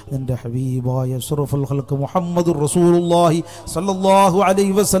വെച്ചുകൊണ്ട് നിന്റെ ഹബീബായ അഷ്റഫുൽ ഖൽഖ് മുഹമ്മദുർ റസൂലുള്ളാഹി സ്വല്ലല്ലാഹു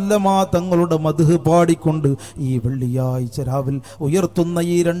അലൈഹി വസല്ലമ തങ്ങളുടെ മദ്ഹ് പാടിക്കൊണ്ട് ഈ വെള്ളിയാഴ്ച രാവിൽ ഉയർത്തുന്ന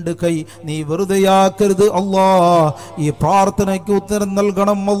ഈ രണ്ട് കൈ നീ വെറുതെയാക്കരുത് അല്ലാഹ്. ഈ പ്രാർത്ഥനയ്ക്ക് ഉത്തരം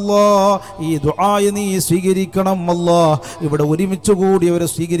നൽകണം അല്ലാഹ്. ഈ ദുആയെ നീ സ്വീകരിക്കണം അല്ലാഹ്. ഇവിടെ ഒരുമിച്ച് കൂടി അവരെ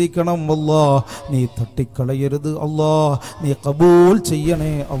സ്വീകരിക്കണം അല്ലാഹ്. നീ തട്ടിക്കളയരുത് അല്ലാഹ്. നീ ഖബൂൽ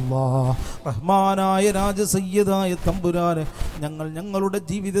ചെയ്യണേ അല്ലാഹ്. റഹ്മാനായ രാജസയ്യിദായ തമ്പുരാന് ഞങ്ങളുടെ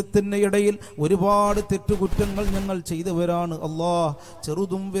ജീവിതത്തിന്റെ ഇടയിൽ ഒരുപാട് തെറ്റുകുറ്റങ്ങൾ ഞങ്ങൾ ചെയ്തവരാണ് അല്ലാഹ്.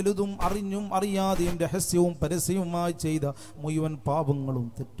 ചെറുതും വലുതും അറിഞ്ഞും അറിയാതെയും രഹസ്യവും പരസ്യവുമായി ചെയ്ത മുഴുവൻ പാപങ്ങളും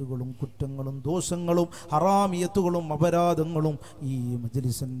തെറ്റുകളും കുറ്റങ്ങളും ദോഷങ്ങളും ഹറാമിയത്തുകളും അപരാധങ്ങളും ഈ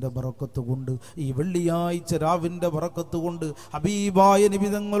മജ്ലിസിന്റെ ബറക്കത്ത് കൊണ്ട് ഈ വെള്ളിയാഴ്ച രാവിന്റെ ബറക്കത്ത് കൊണ്ട് ഹബീബായ നബി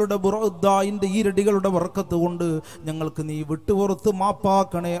തങ്ങളുടെ ബുർദായിന്റെ ഈരടികളുടെ ബറക്കത്ത് കൊണ്ട് ഞങ്ങൾക്ക് നീ വിട്ടുപുറത്ത്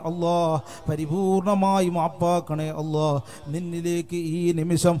മാപ്പാക്കണേ അല്ലാഹ്. പരിപൂർണമായി മാപ്പാക്കണേ അല്ലാഹ്. നിന്നിലേക്ക് ഈ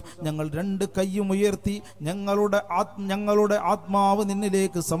നിമിഷം ഞങ്ങൾ രണ്ട് കൈയും ഉയർത്തി ഞങ്ങളുടെ ആത്മാവ്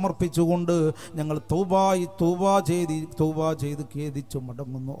നിന്നിലേക്ക് സമർപ്പിച്ചുകൊണ്ട് ഞങ്ങൾ തൗബ ചെയ്ത് ഖേദിച്ചു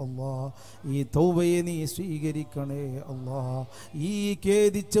മടങ്ങുന്നു അല്ലാഹ്. ഈ തൗബയെ നീ സ്വീകരിക്കണേ അല്ലാഹ്. ഈ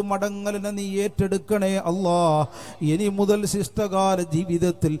ഖേദിച്ച് മടങ്ങലിനെ നീ ഏറ്റെടുക്കണേ അല്ലാഹ്. ഇനി മുതൽ ശിഷ്ടകാല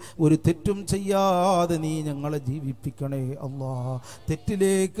ജീവിതത്തിൽ ഒരു തെറ്റും ചെയ്യാതെ നീ ഞങ്ങളെ ജീവിപ്പിക്കണേ അല്ലാഹ്.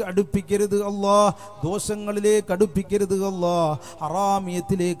 തെറ്റിലേക്ക് അടുപ്പിക്കരുത് അല്ലാഹ്. ദോഷങ്ങളിലേക്ക് അടുപ്പിക്കരുത് അല്ലാഹ്.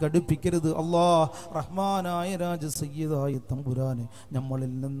 ഹറാമിയത്തിലേക്ക് അടുപ്പിക്കരുത് അല്ലാഹ്. റഹ്മാനായ രാജസയ്യിദായ തമ്പുരാനെ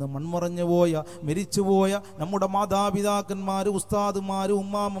നമ്മളിൽ നിന്ന് മൺമറഞ്ഞു പോയ മരിച്ചുപോയ നമ്മുടെ മാതാപിതാക്കന്മാര് ഉസ്താദുമാര്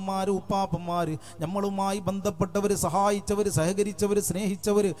ഉമ്മാമ്മമാര് ഉപ്പാപ്പന്മാര് നമ്മളുമായി ബന്ധപ്പെട്ടവര് സഹായിച്ചവര് സഹകരിച്ചവര്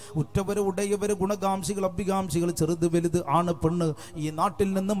സ്നേഹിച്ചവര് ഉറ്റവര് ഉടയവര് ഗുണകാംക്ഷികൾ അഭികാംക്ഷികൾ ചെറുത് വലുത് ആണ് പെണ്ണ് ഈ നാട്ടിൽ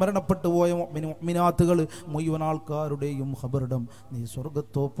നിന്ന് മരണപ്പെട്ടു പോയ മുഅ്മിനാത്തുകൾ മുഴുവൻ ആൾക്കാരുടെയും ഖബറിടം നീ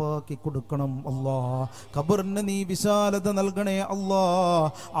സ്വർഗ്ഗത്തോപ്പാക്കി കൊടുക്കണം അല്ലാഹ്. ഖബറിന് നീ വിശാലത നൽകണേ അല്ലാഹ്.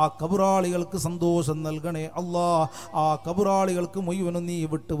 ആ ഖബറാളികൾക്ക് സന്തോഷം നൽകണേ അല്ലാഹ്. ആ ഖബറാളികൾക്ക് മുഴുവനും നീ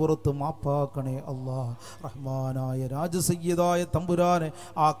വിട്ടുപുറത്ത് മാപ്പാക്കണേ അല്ലാഹ്. റഹ്മാനായ രാജസയ്യിദായ തമ്പുരാനെ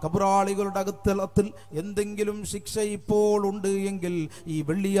ആ ഖബറാളികളുടെ അകത്തളത്തിൽ എന്തെങ്കിലും ശിക്ഷ ഇപ്പോൾ ഉണ്ട് എങ്കിൽ ഈ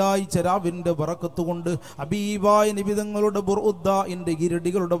വെള്ളിയാഴ്ച രാവിന്റെ ബറക്കത്ത് കൊണ്ട് ഹബീബായ നബി തങ്ങളുടെ ബുർദാഇന്റെ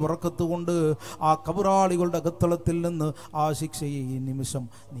ഇരടികളുടെ ബറക്കത്ത് കൊണ്ട് ആ കബറാളികളുടെ അകത്തളത്തിൽ നിന്ന് ആ ശിക്ഷയെ ഈ നിമിഷം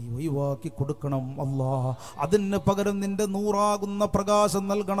നീ ഒഴിവാക്കി കൊടുക്കണം അല്ലാ. അതിന് പകരം നിന്റെ നൂറാകുന്ന പ്രകാശം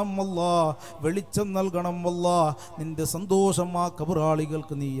നൽകണം അല്ലാ, വെളിച്ചം നൽകണം അല്ലാ. നിന്റെ സന്തോഷം ആ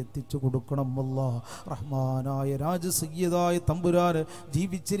കബറാളികൾക്ക് നീ എത്തിച്ചു കൊടുക്കണം അല്ലാ. റഹ്മാനായ രാജസയ്യിദായ തമ്പുരാന്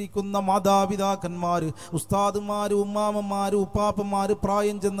ജീവിച്ചിരിക്കുന്ന മാതാപിതാക്കന്മാര്, ഉസ്താദുമാര്, ഉമ്മാമന്മാര്, ഉപ്പാപ്പന്മാര്,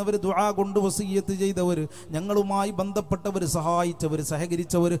 പ്രായം ചെന്നവര്, ദുആ കൊണ്ട് വസിയ്യത്ത് ചെയ്തവര്, ഞങ്ങളുമായി ബന്ധപ്പെട്ടവര്, സഹായിച്ചവര്,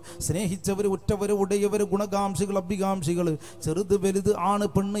 സഹകരിച്ചവര്, സ്നേഹിച്ചവര്, ഉറ്റവര്, ഉടയവര്, ഗുണകാംക്ഷികൾ, അഭികാംക്ഷികൾ, ചെറുത് വലുത്, ആണ്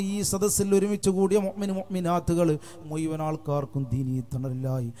പെണ്ണ്, ഈ സദസ്സിൽ ഒരുമിച്ച് കൂടിയ മുഅ്മിൻ മുഅ്മിനാത്തുകൾ മുഴുവൻ ആൾക്കാർക്കും ദീനീ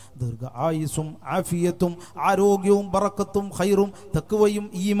തണലിലായി ദീർഘ ആയുസ്സും ആഫിയത്തും ആരോഗ്യവും ബറക്കത്തും ഖൈറും തഖ്വയും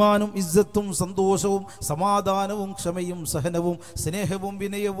ഈമാനും ഇസ്സത്തും സന്തോഷവും സമാധാനവും ക്ഷമയും സഹനവും സ്നേഹവും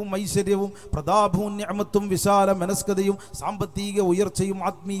വിനയവും ഐശ്വര്യവും പ്രതാപവും നിഅമത്തും വിശാല മനസ്കതയും സാമ്പത്തിക ഉയർച്ചയും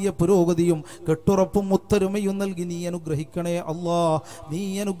ആത്മീയ പുരോഗതിയും കെട്ടുറപ്പും ഒത്തൊരുമയും നൽകി നീ അനുഗ്രഹിക്കണേ അല്ലാ, നീ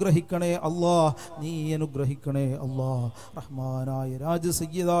അനുഗ്രഹിക്കണേ അല്ലാ, നീ അനുഗ്രഹിക്കണേ അല്ലാ. റഹ്മാനായ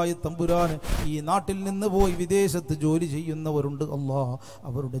രാജസയ്യിദായ തമ്പുരാന് ഈ നാട്ടിൽ നിന്ന് പോയി വിദേശത്ത് ജോലി ചെയ്യുന്നവരുണ്ട് അല്ലാ.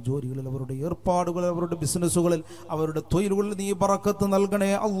 അവരുടെ ജോലികളിൽ, അവരുടെ ഏർപ്പാടുകളിൽ, അവരുടെ ബിസിനസ്സുകളിൽ, അവരുടെ തൊഴിലുകളിൽ നീ ബറക്കത്ത്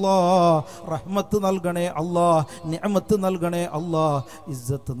നൽകണേ അല്ലാ, റഹ്മത്ത് നൽകണേ അല്ലാ, നിഅമത്ത് നൽകണേ അല്ലാ,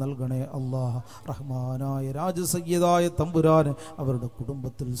 ഇസ്സത്ത് നൽകണേ അല്ലാ. റഹ്മാനായ രാജസയ്യിദായ തമ്പുരാന് അവരുടെ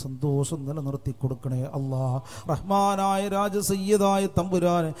കുടുംബത്തിൽ സന്തോഷം നിലനിർത്തി കൊടുക്കണേ അല്ലാ. റഹ്മാനായ രാജസയ്യിദായ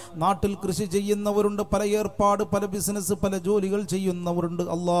തമ്പുരാന് നാട്ടിൽ കൃഷി ചെയ്യുന്നവരുണ്ട്, പല ഏർപ്പാട്, പല ബിസിനസ്, പല ജോലികൾ ചെയ്യുന്നവരുണ്ട്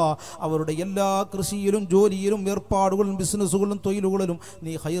അല്ലാ. അവരുടെ എല്ലാ കൃഷിയിലും ജോലിയിലും ഏർപ്പാടുകളും ബിസിനസ്സുകളും തൊഴിലുകളിലും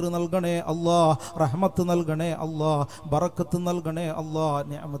നീ ഖൈർ നൽകണേ അല്ലാ, റഹ്മത്ത് നൽകണേ അല്ലാ, ബറക്കത്ത് നൽകണേ അല്ലാ,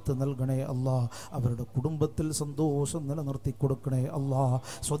 നിഅമത്ത് നൽകണേ അല്ലാ. അവരുടെ കുടുംബത്തിൽ സന്തോഷം നിലനിർത്തി കൊടുക്കണേ അല്ലാ.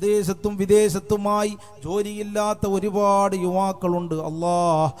 സ്വദേശത്തും വിദേശത്തുമായി ജോലിയില്ലാത്ത ഒരുപാട് യുവാക്കളുണ്ട് അല്ലാ.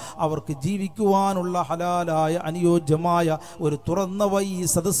 അവർക്ക് ജീവിക്കുവാനുള്ള ഹലാലായ അനുയോജ്യമായ ഒരു തുറന്ന വഴി ഈ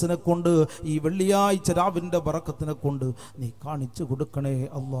സദസ്സിനെ കൊണ്ട്, ഈ വെള്ളിയാഴ്ച രാവിന്റെ ബറക്കത്തിനെ കൊണ്ട് നീ കാണിച്ചു കൊടുക്കണേ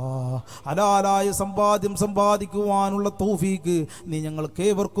അല്ലാ. ഹലാലായ സമ്പാദ്യം സമ്പാദിക്കുവാനുള്ള തൗഫീക്ക് നീ ഞങ്ങൾക്ക്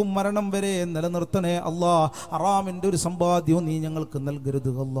ഏവർക്കും മരണം വരെ നിലനിർത്തണേ അല്ലാ. ഹറാമിന്റെ ഒരു സമ്പാദ്യവും നീ ഞങ്ങൾക്ക്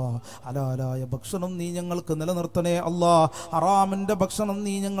നൽകരുത് അല്ലാ. ഹലാലായ ഭക്ഷണം നീ ഞങ്ങൾക്ക് നിലനിർത്തണേ അല്ലാ. ഹറാമിന്റെ ഭക്ഷണം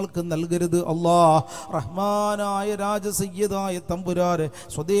നീ ഞങ്ങൾക്ക് നൽകരുത് അല്ലാ. റഹ്മാനായ രാജസയ്യിദായ തമ്പുരാനെ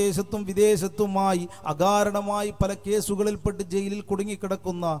സ്വദേശത്തും വിദേശത്തുമായി അകാരണമായി പല കേസുകളിൽപ്പെട്ട് ജയിലിൽ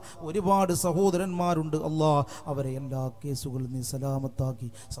കുടുങ്ങിക്കിടക്കുന്ന ഒരുപാട് സഹോദരന്മാരുണ്ട് അല്ലാ. അവരെ എല്ലാ കേസുകളും നീ സലാമത്താക്കി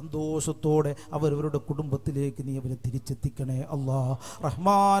സന്തോഷത്തോടെ അവരവരുടെ കുടുംബത്തിലേക്ക് നീ അവരെ തിരിച്ചെത്തിക്കണേ അല്ലാ.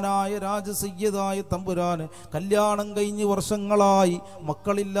 റഹ്മാനായ രാജസയ്യിദായ തമ്പുരാന് കല്യാണം കഴിഞ്ഞ് വർഷങ്ങളായി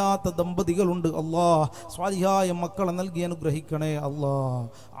മക്കളില്ലാത്ത ദമ്പതികളുണ്ട് അല്ലാ. സ്വാലിഹായ മക്കളെ നൽകി അനുഗ്രഹിക്കണേ അല്ലാ.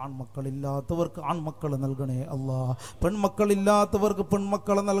 ആൺമക്കളില്ലാത്തവർക്ക് ആൺമക്കളെ നൽകണേ അല്ലാ. പെൺമക്കളില്ലാത്തവർക്ക്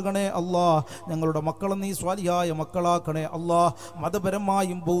പെൺമക്കളെ നൽകണേ അല്ലാ. ഞങ്ങളുടെ മക്കളെ നീ സ്വാലിഹായ മക്കളാക്കണേ അല്ലാ.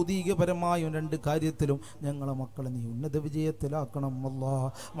 മതപരമായും ഭൗതികപരമായും രണ്ട് കാര്യത്തിലും ഞങ്ങളെ മക്കളെ നീ ഉന്നത വിജയത്തിലാക്കണം അല്ലാ.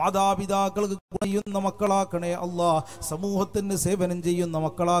 മാതാപിതാക്കൾക്ക് ചെയ്യുന്ന മക്കളാക്കണേ അല്ലാ. സമൂഹത്തിന് സേവനം ചെയ്യുന്ന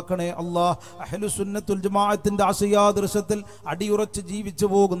മക്കളാക്കണേ അല്ലാ. അഹ്ലുസുന്നത്തുൽ ജമാഅത്തിന്റെ ആശയാദർശത്തിൽ അടിയുറച്ച് ജീവിച്ചു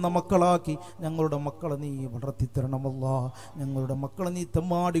പോകുന്ന മക്കളാക്കി ഞങ്ങളുടെ മക്കളെ നീ വളർത്തിത്തരണം അല്ലാ. ഞങ്ങളുടെ മക്കളെ നീ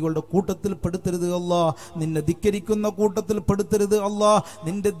തെമ്മാടികളുടെ കൂട്ടത്തിൽ പെടുത്തരുത് അല്ലാ. നിന്നെ ധിക്കരിക്കുന്ന കൂട്ടത്തിൽ പെടുത്തരുത് അല്ലാ.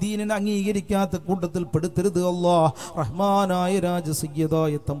 നിന്റെ ദീനിനെ അംഗീകരിക്കാത്ത കൂട്ടത്തിൽ പെടുത്തരുത് അല്ലാ. റഹ്മാനായ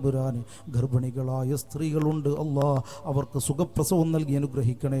രാജസയ്യിദായ തമ്പുരാന് ഗർഭിണികളായ സ്ത്രീകളുണ്ട് അല്ലാ. അവർക്ക് സുഖപ്രസവം നൽകി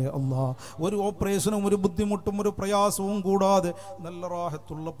അനുഗ്രഹിക്കണേ അല്ലാ. ഒരു ഓപ്പറേഷനും ഒരു ബുദ്ധിമുട്ടും ഒരു പ്രയാസവും കൂടാതെ നല്ല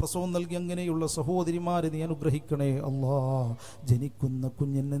റാഹത്തുള്ള പ്രസവം നൽകി അങ്ങനെയുള്ള സഹോദരിമാരെ നീ അനുഗ്രഹിക്കണേ അല്ലാ. ജനിക്കുന്ന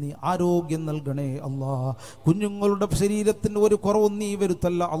കുഞ്ഞിന് നീ ആരോഗ്യം നൽകണേ അല്ലാ. കുഞ്ഞുങ്ങളുടെ ശരീരത്തിന് ഒരു കുറവും നീ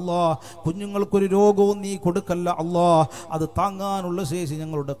വരുത്തല്ല അല്ലാ. കുഞ്ഞുങ്ങൾക്കൊരു രോഗവും നീ കൊടുക്കല്ല അല്ലാ. അത് താങ്ങാനുള്ള ശേഷി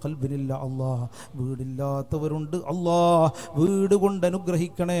ഞങ്ങളുടെ ഖൽബിനില്ല അല്ലാ. വീടില്ലാത്തവരുണ്ട് അല്ലാ. വീട് കൊണ്ട്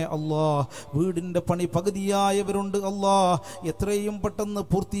അനുഗ്രഹിക്കണേ അല്ലാ. വീടിന്റെ പണി പകുതിയായവരുണ്ട് അല്ലാ. എത്രയും പെട്ടെന്ന്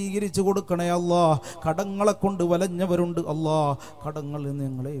പൂർത്തീകരിച്ചു കൊടുക്കണേ അല്ലാ. കടങ്ങളെ കൊണ്ട് വലഞ്ഞവരുണ്ട് അല്ലാ. കടങ്ങളിൽ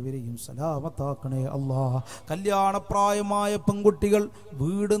ഞങ്ങളെ ഇവരെയും സലാമത്താക്കണേ അല്ലാ. കല്യാണപ്രായമായ പെൺകുട്ടികൾ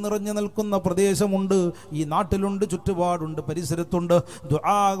വീട് നിറഞ്ഞു നിൽക്കുന്ന പ്രദേശമുണ്ട്, ഈ നാട്ടിലുണ്ട്, ചുറ്റുപാടുണ്ട്, പരിസരത്തുണ്ട്.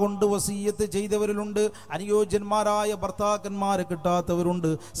 ദുആ കൊണ്ട് വസിയ്യത്ത് ചെയ്തവരിലുണ്ട്. അനുയോജ്യന്മാരായ ഭർത്താക്കന്മാരെ കിട്ടാത്തവരുണ്ട്.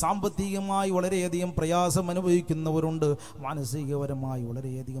 സാമ്പത്തികമായി വളരെയധികം പ്രയാസം അനുഭവിക്കുന്നവരുണ്ട്. മാനസികപരമായി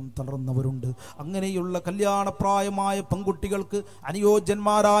വളരെയധികം തളർന്നവരുണ്ട്. അങ്ങനെയുള്ള കല്യാണപ്രായമായ പെൺകുട്ടികൾക്ക്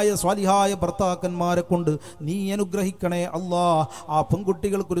അനുയോജ്യന്മാരായ സ്വാലിഹായ ഭർത്താക്കന്മാരെ കൊണ്ട് നീ അനുഗ്രഹിക്കണേ അല്ലാ. ആ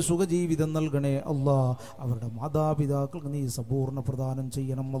പെൺകുട്ടികൾക്കൊരു സുഖജീവിതം നൽകണേ അല്ലാ. അവരുടെ മാതാപിതാക്കൾക്ക് നീ സമ്പൂർണ്ണ പ്രദാനം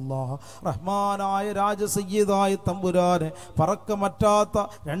ചെയ്യണം അല്ലാ. റഹ്മാനായ രാജസയ്യിദായ തമ്പുരാനെ പറക്കമറ്റാത്ത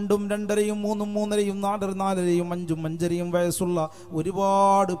 2 2.5 3 3.5 മൂന്നരയും നാലരയും 5 വയസ്സുള്ള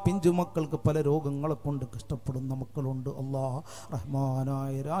ഒരുപാട് പിഞ്ചുമക്കൾക്ക് പല രോഗങ്ങളെ കൊണ്ട് കഷ്ടപ്പെടുന്ന മക്കളുണ്ട്. അല്ലാഹ്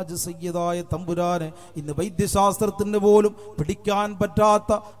റഹ്മാനായ രാജസയ്യിദായ തമ്പുരാനെ, ഇന്ന് വൈദ്യശാസ്ത്രത്തിന് പോലും പിടിക്കാൻ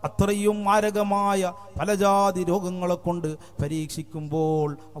പറ്റാത്ത അത്രയും മാരകമായ പല ജാതി രോഗങ്ങളെ കൊണ്ട് പരീക്ഷിക്കുമ്പോൾ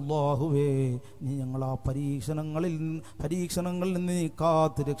അല്ലാഹുവേ, നീ ഞങ്ങൾ ആ പരീക്ഷണങ്ങളിൽ നിന്ന് നീ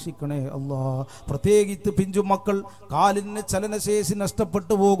കാത്ത് രക്ഷിക്കണേ അല്ലാഹ്. പ്രത്യേകിച്ച് പിഞ്ചുമക്കൾ കാലിന് ചലനശേഷി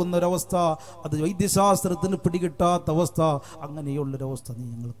നഷ്ടപ്പെട്ടു പോകുന്നൊരവസ്ഥ, അത് വൈദ്യശാസ്ത്രത്തിന് പിടികിട്ടാത്ത അവസ്ഥ, അങ്ങനെയുള്ളൊരവസ്ഥ നീ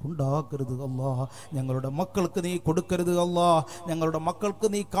ഞങ്ങൾക്കുണ്ടാക്കരുത് അല്ലാഹ്. ഞങ്ങളുടെ മക്കൾക്ക് നീ കൊടുക്കരുത് അല്ലാഹ്. ഞങ്ങളുടെ മക്കൾക്ക്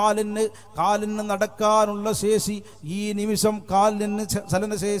നീ കാലിന് നടക്കാനുള്ള ശേഷി, ഈ നിമിഷം കാലിന്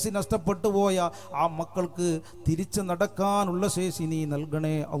ചലനശേഷി നഷ്ടപ്പെട്ടു പോയ ആ മക്കൾക്ക് തിരിച്ച് നടക്കാനുള്ള ശേഷി നീ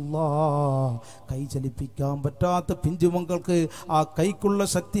നൽകണേ അല്ലാഹ്. കൈ ചലിപ്പിക്കാൻ പറ്റാത്ത പിഞ്ചുമക്കൾക്ക് ആ കൈക്കുള്ള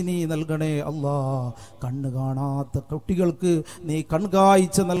ശക്തി നീ നൽകണേ അല്ലാഹ്. കണ്ണ് കാണാത്ത കുട്ടികൾക്ക് നീ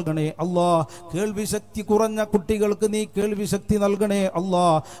കൺകാഴ്ച നൽകണേ അല്ലാഹ്. കേൾവി ശക്തി കുറഞ്ഞ കുട്ടികൾക്ക് നീ കേൾവി ശക്തി നൽകണേ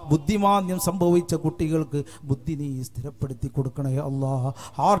അല്ലാഹ്. ബുദ്ധിമാന്ദ്യം സംഭവിച്ച കുട്ടികൾക്ക് ബുദ്ധി നീ സ്ഥിരപ്പെടുത്തി കൊടുക്കണേ അല്ലാഹ്.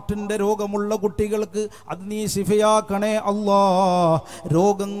 ഹാർട്ടിന്റെ രോഗമുള്ള കുട്ടികൾക്ക് അത് നീ ശിഫയാക്കണേ അല്ലാഹ്.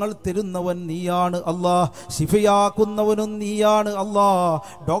 രോഗങ്ങൾ തരുന്നവൻ നീയാണ് അല്ലാഹ്, ശിഫയാക്കുന്നവനും നീയാണ് അല്ലാഹ്.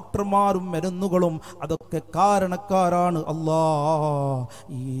 ഡോക്ടർമാരും മരുന്നുകളും അതൊക്കെ കാരണക്കാരാണ് അല്ലാഹ്.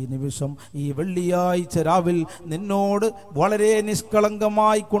 ഈ നിമിഷം ഈ വെള്ളിയാഴ്ച രാവിൽ നിന്നോട് വളരെ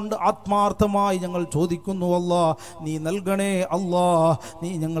നിഷ്കളങ്കമായി കൊണ്ട് ആത്മാർത്ഥമായി ഞങ്ങൾ ചോദിക്കുന്നു അല്ലാഹ്, നീ നൽകണേ അല്ലാഹ്. നീ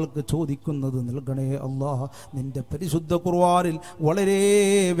ഞങ്ങൾക്ക് ചോദിക്കുന്നത് നൽകണേ അല്ലാഹ്. നിന്റെ പരിശുദ്ധ ഖുർആനിൽ വളരെ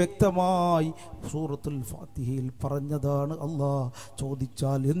വ്യക്തമായി സൂറത്തുൽ ഫാത്തിഹയിൽ പറഞ്ഞതാണ് അല്ലാഹ്,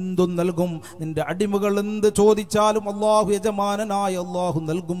 ചോദിച്ചാൽ എന്തും നൽകും. നിന്റെ അടിമകൾ എന്ത് ചോദിച്ചാലും അല്ലാഹു യജമാനനായ അല്ലാഹു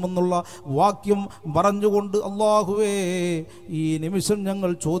നൽകുമെന്നുള്ള വാക്യം പറഞ്ഞുകൊണ്ട് അല്ലാഹുവേ, ഈ നിമിഷം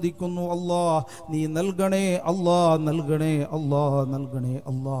ഞങ്ങൾ ചോദിക്കുന്നു അല്ലാഹ്, നീ നൽകണേ അല്ലാഹ്, നൽകണേ അല്ലാഹ്, നൽകണേ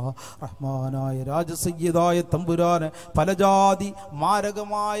അല്ലാഹ്. റഹ്മാനായ രാജസയ്യിദായ തമ്പുരാന് പല ജാതി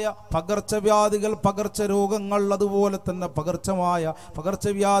മാരകമായ പകർച്ചവ്യാധികൾ, പകർച്ചരോഗങ്ങൾ, അതുപോലെ തന്നെ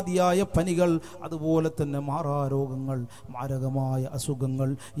പകർച്ചവ്യാധിയായ പനികൾ, അതുപോലെ തന്നെ മാറാരോഗങ്ങൾ, മാരകമായ അസുഖങ്ങൾ,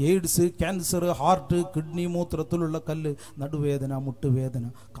 എയ്ഡ്സ്, ക്യാൻസർ, ഹാർട്ട്, കിഡ്നി, മൂത്രത്തിലുള്ള കല്ല്, നടുവേദന, മുട്ടുവേദന,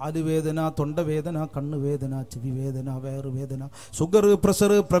 കാലുവേദന, തൊണ്ടവേദന, കണ്ണുവേദന, ചെവിവേദന, വയറുവേദന, ഷുഗർ,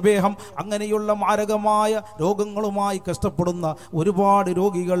 പ്രഷർ, പ്രമേഹം, അങ്ങനെയുള്ള മാരകമായ രോഗങ്ങളുമായി കഷ്ടപ്പെടുന്ന ഒരുപാട്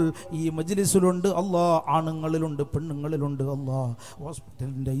രോഗികൾ ഈ മജ്ലിസിലുണ്ട് അല്ലാഹ്. ആണുങ്ങളിലുണ്ട്, പെണ്ണുങ്ങളിലുണ്ട് അല്ലാഹ്.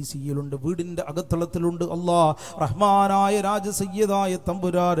 ഹോസ്പിറ്റലിൻ്റെ ICUലുണ്ട്, വീടിൻ്റെ അകത്തളത്തിലുണ്ട് അല്ലാഹ്. റഹ്മാനായ രാജസയ്യിദായ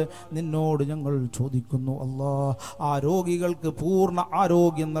തമ്പുരാന്, നിന്നോട് ഞങ്ങൾ ചോദിക്കുന്നു അല്ലാഹ്, ആ രോഗികൾക്ക് പൂർണ്ണ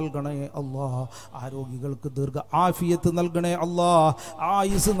ആരോഗ്യം നൽകണേ അല്ലാഹ്. ആ രോഗികൾക്ക് ദീർഘ ആഫിയത്ത് നൽകണേ അല്ലാഹ്,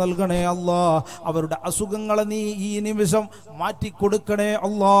 ആയുസ് നൽകണേ അല്ലാഹ്. അവരുടെ അസുഖങ്ങളെ നീ ഈ നിമിഷം മാറ്റിക്കൊടുക്കണേ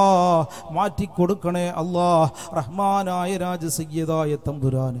അല്ലാഹ്, മാറ്റിക്കൊടുക്കണേ അല്ലാഹ്. റഹ്മാനായ രാജസയ്യിദായ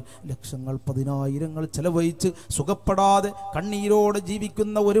തമ്പുരാന്, ലക്ഷങ്ങൾ പതിനായിരങ്ങൾ ചെലവഴിച്ച് സുഖപ്പെടാതെ കണ്ണീരോടെ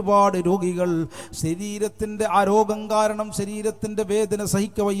ജീവിക്കുന്ന ഒരുപാട് രോഗികൾ, ശരീരത്തിൻ്റെ ആ രോഗം കാരണം ശരീരത്തിൻ്റെ വേദന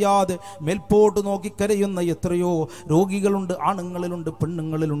സഹിക്കവയ്യാതെ മേൽപോട്ട് നോക്കി കരയുന്ന എത്രയോ രോഗികളുണ്ട്. ആണുങ്ങളിലുണ്ട്,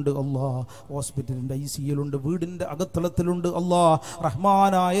 പെണ്ണുങ്ങളിലുണ്ട് അല്ലാഹ്. ഹോസ്പിറ്റലിൻ്റെ ICUലുണ്ട്, വീടിൻ്റെ അകത്തളത്തിലുണ്ട് അല്ലാഹ്.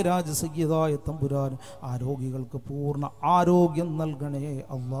 റഹ്മാനായ രാജസയ്യിദായ തമ്പുരാൻ, ആ രോഗികൾക്ക് പൂർണ്ണ ആരോഗ്യം നൽകണേ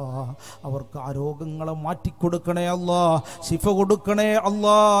അല്ലാഹ്. അവർക്ക് ആ രോഗങ്ങളെ മാറ്റിക്കൊടുക്കണേ അല്ലാഹ്, ശിഫ കൊടുക്കണേ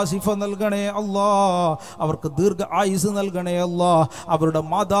അല്ലാഹ്, ശിഫ നൽകണേ അല്ലാഹ്. അവർക്ക് ദീർഘ ആയുസ് നൽകണേ അല്ലാഹ്. അവരുടെ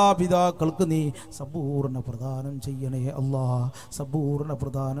മാതാപിതാക്കൾക്ക് നീ സമ്പൂർണ്ണ പ്രദാനം ചെയ്യണേ അല്ലാഹ്, സമ്പൂർണ്ണ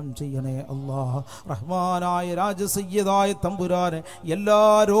പ്രദാനം ചെയ്യണേ അല്ലാഹ്. റഹ്മാനായ രാജസയ്യിദായ തമ്പുരാനെ, എല്ലാ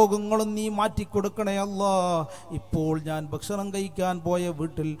രോഗങ്ങളും നീ മാറ്റിക്കൊടുക്കണേ അല്ലാഹ്. ഇപ്പോൾ ഞാൻ ഭക്ഷണം കഴിക്കാൻ പോയ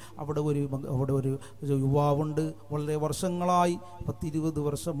വീട്ടിൽ അവിടെ ഒരു യുവാവുണ്ട്. വളരെ വർഷങ്ങളായി, 10-20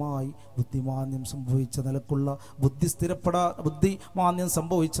 വർഷമായി ബുദ്ധിമാന്ദ്യം സംഭവിച്ച നിലക്കുള്ള ബുദ്ധിമാന്ദ്യം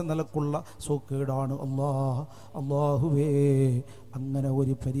സംഭവിച്ച നിലക്കുള്ള സോക്കേടാണ് അല്ലാഹ്. അല്ലാഹുവേ, അങ്ങനെ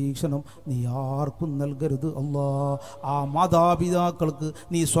ഒരു പരീക്ഷണം നീ ആർക്കും നൽകരുത് അല്ലാഹ്. ആ മാതാപിതാക്കൾക്ക്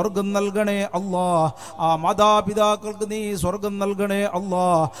നീ സ്വർഗം നൽകണേ അല്ലാഹ്, ആ മാതാപിതാക്കൾക്ക് നീ സ്വർഗം നൽകണേ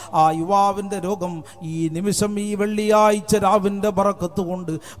അല്ലാഹ്. ആ യുവാവിൻ്റെ രോഗം ഈ നിമിഷം ഈ വെള്ളിയാഴ്ച രാവിൻ്റെ ബറക്കത്ത്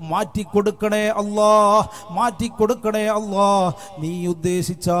കൊണ്ട് മാറ്റിക്കൊടുക്കണേ അല്ലാഹ്, മാറ്റിക്കൊടുക്കണേ അല്ലാഹ്. നീ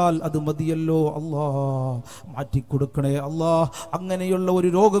ഉദ്ദേശിച്ചാൽ അത് മതിയല്ലോ അല്ലാഹ്, മാറ്റിക്കൊടുക്കണേ അല്ലാഹ്. അങ്ങനെയുള്ള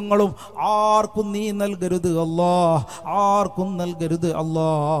ഒരു രോഗങ്ങളും ആർക്കും നീ നൽകരുത് അല്ലാഹ്, ആർക്കും നൽകരുത് നൽകരുത് അല്ലാ.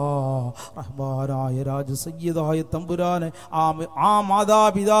 റഹ്മാനായ രാജസയ്യിദായ തമ്പുരാനെ ആ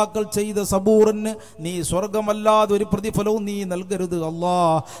മാതാപിതാക്കൾ ചെയ്ത സബൂറിന് നീ സ്വർഗമല്ലാതെ ഒരു പ്രതിഫലവും നീ നൽകരുത് അല്ലാ.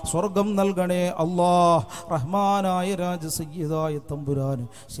 സ്വർഗം നൽകണേ അല്ലാ. റഹ്മാനായ രാജസയ്യിദായ തമ്പുരാന്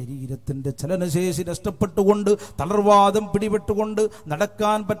ശരീരത്തിൻ്റെ ചലനശേഷി നഷ്ടപ്പെട്ടുകൊണ്ട്, തളർവാദം പിടിപെട്ടുകൊണ്ട്,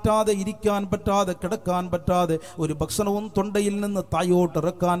 നടക്കാൻ പറ്റാതെ, ഇരിക്കാൻ പറ്റാതെ, കിടക്കാൻ പറ്റാതെ, ഒരു ഭക്ഷണവും തൊണ്ടയിൽ നിന്ന് തായോട്ട്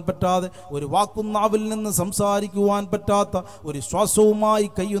ഇറക്കാൻ പറ്റാതെ, ഒരു വാക്കും നാവിൽ നിന്ന് സംസാരിക്കുവാൻ പറ്റാത്ത, ഒരു ശ്വാസവുമായി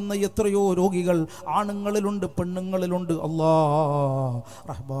കഴിയുന്ന എത്രയോ രോഗികൾ ആണുങ്ങളിലുണ്ട്, പെണ്ണുങ്ങളിലുണ്ട് അല്ലാ.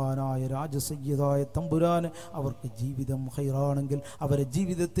 റഹ്മാനായ രാജസയ്യിദായ തമ്പുരാന് അവർക്ക് ജീവിതം ഹൈറാണെങ്കിൽ അവരെ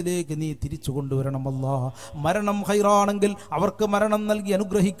ജീവിതത്തിലേക്ക് നീ തിരിച്ചു കൊണ്ടുവരണം അല്ലാ. മരണം ഹൈറാണെങ്കിൽ അവർക്ക് മരണം നൽകി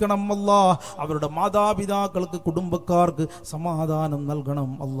അനുഗ്രഹിക്കണം അല്ലാ. അവരുടെ മാതാപിതാക്കൾക്ക്, കുടുംബക്കാർക്ക് സമാധാനം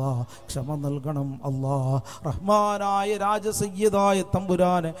നൽകണം അല്ലാ, ക്ഷമ നൽകണം അല്ലാ. റഹ്മാനായ രാജസയ്യിദായ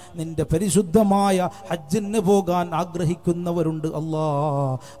തമ്പുരാന് നിന്റെ പരിശുദ്ധമായ ഹജ്ജിന് പോകാൻ ആഗ്രഹിക്കുന്നവരുണ്ട് അല്ലാ.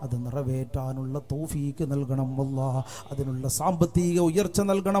 അത് നിറവേറ്റാനുള്ള തൗഫീക്ക് നൽകണം അല്ലാ. അതിനുള്ള സാമ്പത്തിക ഉയർച്ച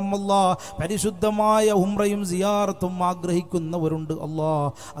നൽകണം അല്ലാ. പരിശുദ്ധമായ ഉംറയും സിയാറത്തും ആഗ്രഹിക്കുന്നവരുണ്ട് അല്ലാ.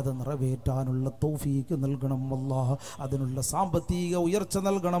 അത് നിറവേറ്റാനുള്ള തൗഫീക്ക് നൽകണം അല്ലാ. അതിനുള്ള സാമ്പത്തിക ഉയർച്ച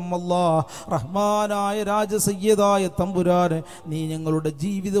നൽകണം അല്ലാ. റഹ്മാനായ രാജസയ്യിദായ തമ്പുരാനെ നീ ഞങ്ങളുടെ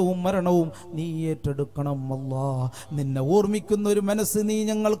ജീവിതവും മരണവും നീ ഏറ്റെടുക്കണം അല്ലാ. നിന്നെ ഓർമ്മിക്കുന്ന ഒരു മനസ്സ് നീ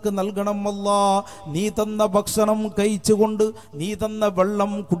ഞങ്ങൾക്ക് നൽകണം അല്ലാ. നീ തന്ന ഭക്ഷണം കഴിച്ചുകൊണ്ട്, നീ തന്ന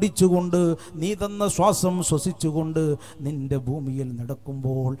വെള്ളം കുടിച്ചുകൊണ്ട്, നീ തന്ന ശ്വാസം ശ്വസിച്ചുകൊണ്ട് നിന്റെ ഭൂമിയിൽ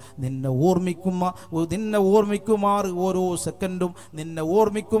നടക്കുമ്പോൾ നിന്നെ ഓർമ്മിക്കുമാർ ഓരോ സെക്കൻഡും നിന്നെ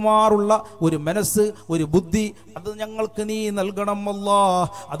ഓർമ്മിക്കുമാറുള്ള ഒരു മനസ്സ്, ഒരു ബുദ്ധി അത് ഞങ്ങൾക്ക് നീ നൽകണം അല്ലാ.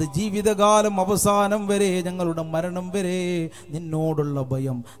 അത് ജീവിതകാലം അവസാനം വരെ, ഞങ്ങളുടെ മരണം വരെ നിന്നോടുള്ള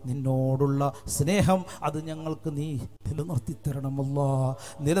ഭയം, നിന്നോടുള്ള സ്നേഹം അത് ഞങ്ങൾക്ക് നീ നിലനിർത്തി തരണമല്ലാ,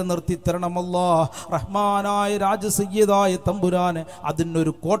 നിലനിർത്തി തരണമല്ലാ. റഹ്മാനായ രാജസയ്യിദായ തമ്പുരാന്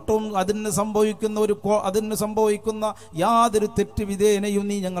അതിനൊരു കോട്ടവും അതിന് സംഭവിക്കുന്ന യാതൊരു തെറ്റ് വിധേനയും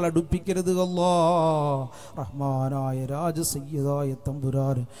നീ ഞങ്ങൾ അടുപ്പിക്കരുത് അല്ലാ. റഹ്മാനായ രാജസയ്യിദായ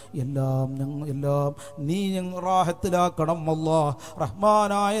തമ്പുരാന് എല്ലാം നീ ഞങ്ങൾ റാഹത്തിലാക്കണം അല്ലാ.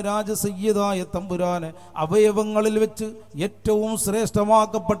 റഹ്മാനായ രാജസയ്യിദായ തമ്പുരാന് അവയവങ്ങളിൽ വെച്ച് ഏറ്റവും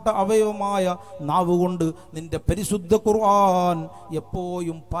ശ്രേഷ്ഠമാക്കപ്പെട്ട അവയവമായ നാവ് കൊണ്ട് നിന്റെ പരിശുദ്ധ ഖുർആൻ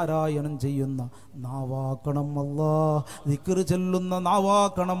എപ്പോഴും പാരായണം ചെയ്യുന്ന നാവാക്കണം അല്ലാ. ദിക്ർ ചൊല്ലുന്ന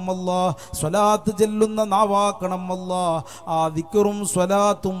നാവാക്കണം അല്ലാ. സ്വലാത്ത് ചൊല്ലുന്ന നാവാക്കണം അല്ലാ. ആ ദിക്റും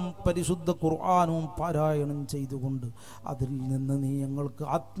സ്വലാത്തും പരിശുദ്ധ ഖുർആനും പാരായണം ചെയ്തുകൊണ്ട് അതിൽ നിന്ന് നീ ഞങ്ങൾക്ക്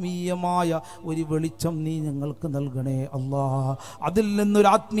ആത്മീയമായ ഒരു വെളിച്ചം നീ ഞങ്ങൾക്ക് നൽകണേ അല്ലാ. അതിൽ നിന്നൊരു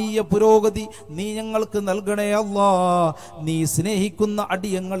ആത്മീയ പുരോഗതി നീ ഞങ്ങൾക്ക് നൽകണേ അല്ലാ. നീ സ്നേഹിക്കുന്ന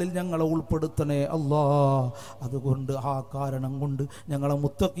അടിയങ്ങളിൽ ഞങ്ങളെ ഉൾപ്പെടുത്തണേ അല്ലാ. അതുകൊണ്ട് ആ കാരണം കൊണ്ട് ഞങ്ങളെ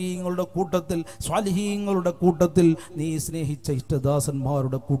മുത്തഖീങ്ങളുടെ കൂട്ടത്തിൽ, സ്വാലിഹീങ്ങളുടെ കൂട്ടത്തിൽ, നീ സ്നേഹിച്ച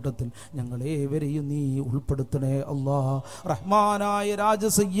ഇഷ്ടദാസന്മാരുടെ കൂട്ടത്തിൽ ഞങ്ങളേവരെയും നീ ഉൾപ്പെടുത്തണേ അല്ലാ. റഹ്മാനായ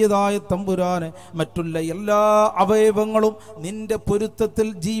രാജസയ്യിദായ തമ്പുരാനെ മറ്റുള്ള എല്ലാ അവയവങ്ങളും നിന്റെ പൊരുത്തത്തിൽ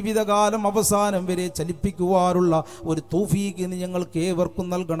ജീവിതകാലം അവസാനം വരെ ചലിപ്പിക്കുവാനുള്ള ഒരു തൗഫീഖ് നീ ഞങ്ങൾക്ക് ഏവർക്കും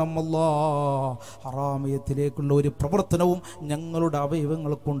നൽകണം അല്ലാ. ഹറാമിയത്തിലേക്കുള്ള ഒരു പ്രവർത്തനവും ഞങ്ങളുടെ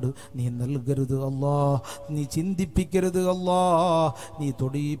അവയവങ്ങളെ കൊണ്ട് നീ നൽകരുത് അല്ലാ. നീ ചിന്തിപ്പിക്കരുത് അല്ലാ. നീ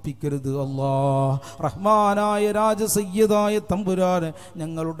തൊടിയിപ്പിക്കരുത് അല്ലാ. റഹ്മാനായ രാജസയ്യിദായ തമ്പുരാന്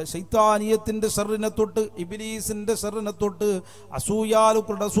ഞങ്ങളുടെ ശൈത്താനിയത്തിന്റെ ശർറിനെ തൊട്ട്, ഇബ്ലീസിന്റെ ശർറിനെ തൊട്ട്,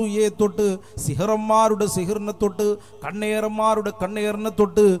 അസൂയാലുക്കളുടെ അസൂയയെ തൊട്ട്, സിഹറന്മാരുടെ സിഹറിനെ തൊട്ട്, കണ്ണേറന്മാരുടെ കണ്ണേറിനെ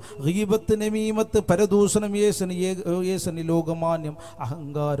തൊട്ട്, ഗീബത്ത്, നമീമത്ത്, പരദൂഷണം, ഏശനി, ലോകമാന്യം,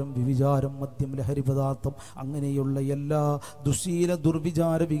 അഹങ്കാരം, വിവിചാരം, മദ്യം, ലഹരി പദാർത്ഥം, അങ്ങനെയുള്ള എല്ലാ ദുശീല,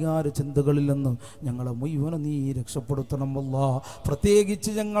 ദുർവിചാര, വികാര ചിന്തകളിൽ നിന്ന് ഞങ്ങളെ മുഴുവനും നീ രക്ഷപ്പെടുത്തണം അല്ലാ.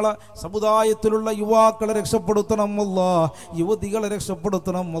 പ്രത്യേകിച്ച് ഞങ്ങളെ സമുദായത്തിലുള്ള യുവാക്കളെ രക്ഷപ്പെടുത്തണം അല്ലാ. യുവതികളെ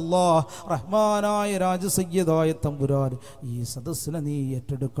രക്ഷപ്പെടുത്തണം അല്ലാ. റഹ്മാനായ രാജസയ്യിദായ തമ്പുരാൻ ഈ സദസ്സിനെ നീ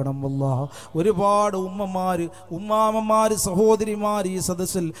ഏറ്റെടുക്കണം അല്ലാ. ഒരുപാട് ഉമ്മാമമാര്, സഹോദരിമാർ ഈ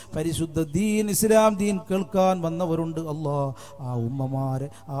സദസ്സിൽ പരിശുദ്ധ ദീൻ, ഇസ്ലാം ദീൻ കേൾക്കാൻ വന്നവരുണ്ട് അല്ലാ. ആ ഉമ്മമാരെ,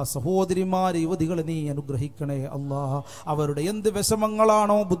 ആ സഹോദരിമാരെ, യുവതികളെ നീ അനുഗ്രഹിക്കണേ അല്ലാ. അവരുടെ എന്ത്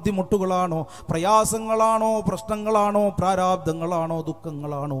വിഷമങ്ങളാണോ, ബുദ്ധിമുട്ടുകളാണോ, പ്രയാസങ്ങളാണോ, പ്രശ്നങ്ങളാണോ, പ്രാരാബ്ദങ്ങളാണോ,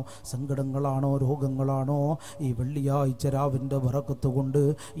 ദുഃഖങ്ങളാണോ, സങ്കടങ്ങളാണോ, രോഗങ്ങളാണോ, ഈ വെള്ളിയാഴ്ച രാവിന്റെ ബറക്കത്ത് കൊണ്ട്,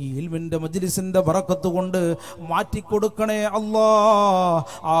 ഈ ഇൽമിന്റെ മജ്ലിസിന്റെ ബറക്കത്ത് കൊണ്ട് മാറ്റിക്കൊടുക്കണേ അല്ലാ.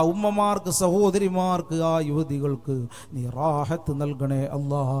 ആ ഉമ്മമാർക്ക്, സഹോദരിമാർക്ക്, ആ യുവതികൾക്ക് നീ റാഹത്ത് നൽകണേ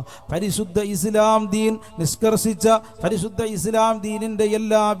അല്ലാ. പരിശുദ്ധ ഇസ്ലാം ദീൻ നിഷ്കർഷിച്ച പരിശുദ്ധ ഇസ്ലാം ദീനിന്റെ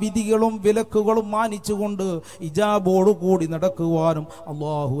എല്ലാ വിധികളും വിലക്കുകളും മാനിച്ചുകൊണ്ട് ഇജാബോടുകൂടി നടക്കുവാനും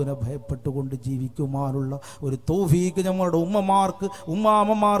അള്ളാഹുവിനെ ഭയപ്പെട്ടുകൊണ്ട് ജീവിക്കുവാനുള്ള ഒരു തൗഫീഖ് ഞങ്ങളുടെ ഉമ്മമാർക്ക്,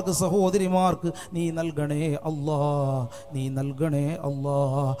 ഉമ്മാമമാർക്ക്, സഹോദരിമാർക്ക് നീ നൽകണേ അല്ലാ. നീ നൽകണേ അല്ലാ.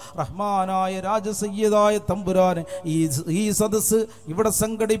 റഹ്മാനായ രാജസയ്യിദായ തമ്പുരാനെ, ഈ സദസ്സ് ഇവിടെ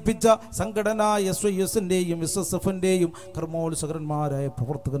സംഘടിപ്പിച്ച സംഘടനായ SYSന്റെയും SSFന്റെയും കർമ്മോത്സകന്മാരായ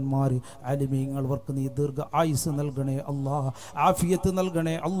പ്രവർത്തകന്മാർ, ആലിമീങ്ങൾ, അവർക്ക് നീ ദീർഘ ആയുസ് നൽകണേ അല്ലാ, ആഫിയത്ത്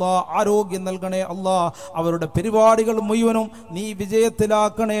നൽകണേ അല്ലാ, ആരോഗ്യം നൽകണേ അല്ലാ. അവരുടെ പരിപാടികൾ മുഴുവനും നീ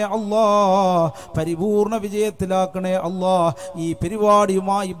വിജയത്തിലാക്കണേ അല്ലാ, പരിപൂർണ വിജയത്തിലാക്കണേ അല്ലാ. ഈ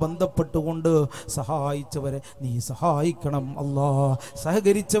പരിപാടിയുമായി ബന്ധപ്പെട്ടുകൊണ്ട് സഹായിച്ചവരെ നീ സഹായിക്കണം അല്ലാ,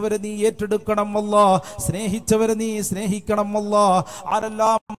 സഹകരിച്ചവരെ നീ ഏറ്റെടുക്കണം അല്ലാ, സ്നേഹിച്ചവരെ നീ സ്നേഹിക്കണം അല്ലാ.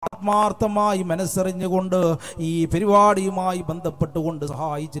 ആരെല്ലാം ആത്മാർത്ഥമായി മനസ്സറിഞ്ഞുകൊണ്ട് ഈ പരിപാടിയുമായി ബന്ധപ്പെട്ടുകൊണ്ട്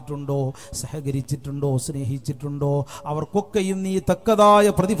സഹായിച്ചിട്ടുണ്ടോ, സഹകരിച്ചിട്ടുണ്ടോ, സ്നേഹിച്ചിട്ടുണ്ടോ, അവർക്കൊക്കെയും നീ തക്കതായ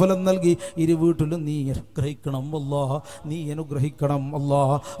പ്രതിഫലം നൽകി ഇരു വീട്ടിലും നീ അനുഗ്രഹിക്കണം അല്ലാ, നീ അനുഗ്രഹിക്കണം അല്ലാ.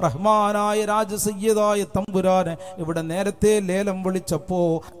 റഹ്മാനായ രാജസയ്യിദായ തമ്പുരാനെ, ഇവിടെ നേരത്തെ ലേലം വിളിച്ചപ്പോൾ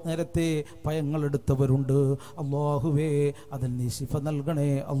നേരത്തെ പയങ്ങളെടുത്തവരുണ്ട് അല്ലാഹുവേ, അതിൽ നീ ശിഫ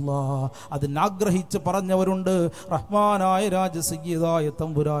നൽകണേ അല്ലാ. അതിനാഗ്രഹിച്ച് പറഞ്ഞവരുണ്ട് റഹ്മാനായ രാജസയ്യിദായ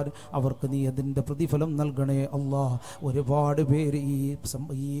തമ്പുരാൻ, അവർക്ക് നീ അതിൻ്റെ പ്രതിഫലം നൽകണേ അല്ലാ. ഒരുപാട് പേര്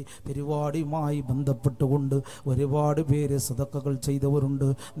ഈ പരിപാടിയുമായി ബന്ധപ്പെട്ടുകൊണ്ട് ഒരുപാട് പേര് സദഖകൾ ചെയ്തവരുണ്ട്,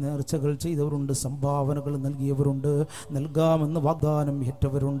 നേർച്ചകൾ ചെയ്തവരുണ്ട്, സംഭാവനകൾ നൽകിയവരുണ്ട്, നൽകാമെന്ന് വാഗ്ദാനം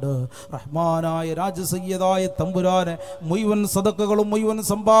ഏറ്റവരുണ്ട്. റഹ്മാനായ രാജസയ്യിദായ തമ്പുരാനെ, മുഴുവൻ സദഖകളും മുഴുവൻ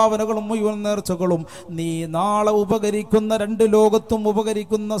സംഭാവനകളും മുഴുവൻ നേർച്ചകളും നീ നാളെ ഉപകരിക്കുന്ന, രണ്ട് ലോകത്തും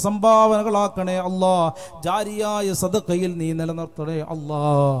ഉപകരിക്കുന്ന സംഭാവനകളാക്കണേ അല്ലാ. ജാരിയായ സദഖയിൽ നീ നിലനിർത്തണേ അല്ലാ,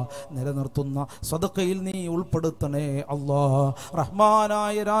 നിലനിർത്തുന്ന സദഖയിൽ നീ ഉൾപ്പെടുത്തണേ അല്ലാ.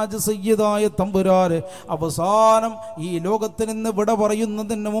 റഹ്മാനായ രാജസയ്യിദായ തമ്പുരാനെ, അവസാനം ഈ ലോകത്തിൽ നിന്ന് വിട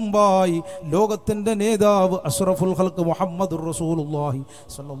പറയുന്നതിന് മുമ്പായി ലോകത്തിന്റെ നേതാവ് അഷ്റഫുൽ ഖൽഖ് മുഹമ്മദുർ റസൂലുള്ളാഹി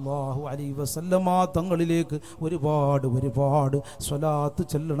സ്വല്ലല്ലാഹു അലൈഹി വസല്ലമ തങ്ങളിലേക്ക് ഒരുപാട് ഒരുപാട് സ്വലാത്ത്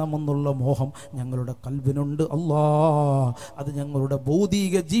ചെല്ലണമെന്നുള്ള മോഹം ഞങ്ങളുടെ കൽബിനുണ്ട് അല്ലാ. അത് ഞങ്ങളുടെ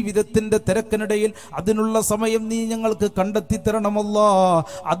ഭൗതിക ജീവിതത്തിന്റെ തിരക്കിനിടയിൽ അതിനുള്ള സമയം നീ ഞങ്ങൾക്ക് കണ്ടെത്തി തരണമല്ലാ.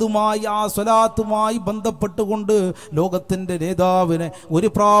 അതുമായി, ആ സ്വലാത്തുമായി ബന്ധപ്പെട്ടുകൊണ്ട് ലോകത്തിന്റെ നേതാവിനെ ഒരു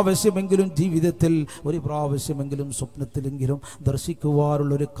പ്രാവശ്യമെങ്കിലും ജീവിതത്തിൽ, ഒരു പ്രാവശ്യമെങ്കിലും സ്വപ്നത്തിലെങ്കിലും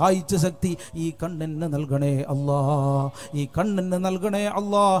ദർശിക്കുവാനുള്ളൊരു കാഴ്ച ശക്തി ഈ കണ്ണിന് നൽകണേ അല്ലാ, ഈ കണ്ണിന് നൽകണേ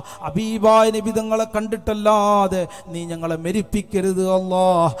അല്ലാ. ഹബീബായ നബി തങ്ങളെ കണ്ടിട്ടല്ലാതെ നീ ഞങ്ങളെ മെരിപ്പിക്കരുത് അല്ലാ.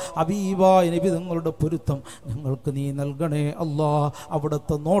 ഹബീബായ നബി തങ്ങളുടെ പൊരുത്തം ഞങ്ങൾക്ക് നീ നൽകണേ അല്ലാ,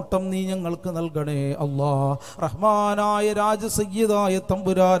 അവിടുത്തെ നോട്ടം നീ ഞങ്ങൾക്ക് നൽകണേ അല്ലാ. റഹ്മാനായ രാജസയ്യിദായ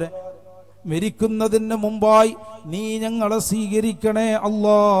തമ്പുരാനെ, മരിക്കുന്നതിന് മുമ്പായി നീ ഞങ്ങളെ സ്വീകരിക്കണേ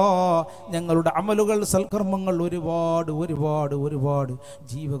അല്ലാ. ഞങ്ങളുടെ അമലുകൾ, സൽക്കർമ്മങ്ങൾ ഒരുപാട് ഒരുപാട് ഒരുപാട്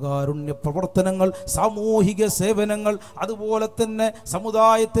ജീവകാരുണ്യ പ്രവർത്തനങ്ങൾ, സാമൂഹിക സേവനങ്ങൾ, അതുപോലെ തന്നെ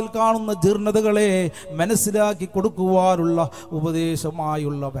സമുദായത്തിൽ കാണുന്ന ജീർണതകളെ മനസ്സിലാക്കി കൊടുക്കുവാനുള്ള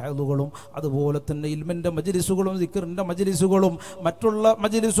ഉപദേശമായുള്ള വഅളുകളും, അതുപോലെ തന്നെ ഇൽമിൻ്റെ മജ്ലിസുകളും ദിക്റിൻ്റെ മജ്ലിസുകളും മറ്റുള്ള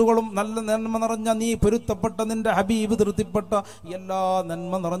മജ്ലിസുകളും, നല്ല നന്മ നിറഞ്ഞ നീ പൊരുത്തപ്പെട്ട നിന്റെ ഹബീബ് തൃപ്തിപ്പെട്ട എല്ലാ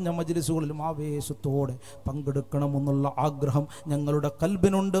നന്മ നിറഞ്ഞ മജ്ലിസുകളിലും ആവേശത്തോടെ പങ്കെടുക്കണമെന്നുള്ള ആഗ്രഹം ഞങ്ങളുടെ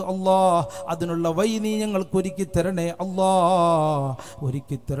കൽബിനുണ്ട് അല്ലാ. അതിനുള്ള വഴി നീ ഞങ്ങൾക്ക് ഒരുക്കി തരണേ അല്ലാ,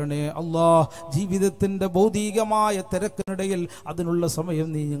 ഒരുക്കി തരണേ അല്ലാ. ജീവിതത്തിൻ്റെ ഭൗതികമായ തിരക്കിനിടയിൽ അതിനുള്ള സമയം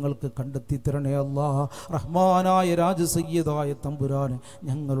നീ ഞങ്ങൾക്ക് കണ്ടെത്തി തരണേ അല്ലാ. റഹ്മാനായ രാജസയ്യിദായ തമ്പുരാന്,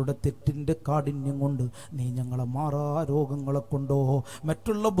 ഞങ്ങളുടെ തെറ്റിൻ്റെ കാഠിന്യം കൊണ്ട് നീ ഞങ്ങളെ മാറാ രോഗങ്ങളെ കൊണ്ടോ,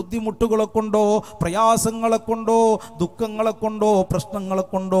 മറ്റുള്ള ബുദ്ധിമുട്ടുകളെ കൊണ്ടോ, പ്രയാസങ്ങളെ കൊണ്ടോ, ദുഃഖങ്ങളെ കൊണ്ടോ, പ്രശ്നങ്ങളെ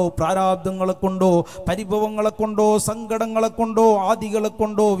കൊണ്ടോ, പ്രാരാബ്ദങ്ങളെ കൊണ്ടോ, പരിഭവങ്ങളെ കൊണ്ടോ, സങ്കടങ്ങളെ കൊണ്ടോ, ആദികളെ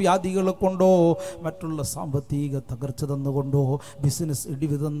കൊണ്ടോ, വ്യാധികളെ കൊണ്ടോ, മറ്റുള്ള സാമ്പത്തിക തകർച്ച തന്നുകൊണ്ടോ, ബിസിനസ്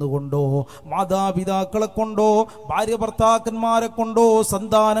ഇടിവ് തന്നുകൊണ്ടോ, മാതാപിതാക്കളെ കൊണ്ടോ, ഭാര്യ ഭർത്താക്കന്മാരെ കൊണ്ടോ,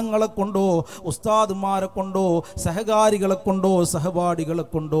 സന്താനങ്ങളെ കൊണ്ടോ, ഉസ്താദുമാരെ കൊണ്ടോ, സഹകാരികളെ കൊണ്ടോ, സഹപാഠികളെ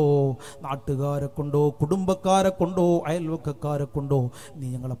കൊണ്ടോ, നാട്ടുകാരെ കൊണ്ടോ, കുടുംബക്കാരെ കൊണ്ടോ, അയൽവക്കക്കാരെ കൊണ്ടോ നീ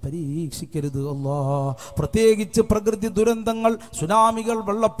ഞങ്ങളെ പരീക്ഷിക്കരുത് അല്ലാ. പ്രത്യേകിച്ച് പ്രകൃതി ദുരന്തങ്ങൾ, സുനാമികൾ,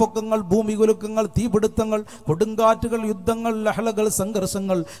 വെള്ളപ്പൊക്കങ്ങൾ, ഭൂമികുലുക്കങ്ങൾ, തീപിടുത്തങ്ങൾ, കൊടുങ്കാറ്റുകൾ, യുദ്ധങ്ങൾ, ലഹളകൾ,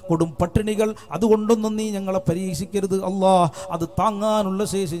 സംഘർഷങ്ങൾ, കൊടും പട്ടിണികൾ, അതുകൊണ്ടൊന്നും നീ ഞങ്ങളെ പരീക്ഷിക്കരുത് അല്ലാ. അത് താങ്ങാനുള്ള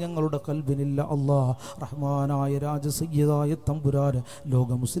ശേഷി ഞങ്ങളുടെ കൽബിനില്ല അല്ലാ. റഹ്മാനായ രാജസയ്യിദായ തമ്പുരാന്,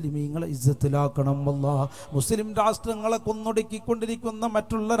 ലോക മുസ്ലിമീങ്ങളെ ഇസ്സത്തിലാക്കണം അല്ലാ. മുസ്ലിം രാഷ്ട്രങ്ങളെ കൊന്നൊടുക്കിക്കൊണ്ടിരിക്കുന്ന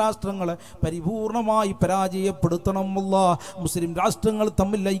മറ്റുള്ള രാഷ്ട്രങ്ങളെ പരിപൂർണമായി പരാജയപ്പെടുത്തണം അല്ലാ. മുസ്ലിം രാഷ്ട്രങ്ങൾ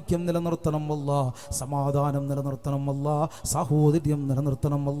തമ്മിൽ ഐക്യം നിലനിർത്തണം അല്ലാ, സമാധാനം നിലനിർത്തണം അല്ലാ, സാഹോദര്യം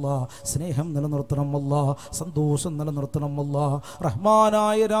നിലനിർത്തണം അല്ലാ, സ്നേഹം നിലനിർത്തണം അല്ലാ, സന്തോഷം നിലനിർത്തണം അല്ലാ.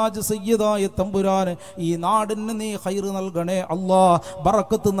 റഹ്മാനായ രാജസയ്യിദായ തമ്പുരാനെ ഈ നാടിന് നീ ഖൈർ നൽകണേ അല്ലാ,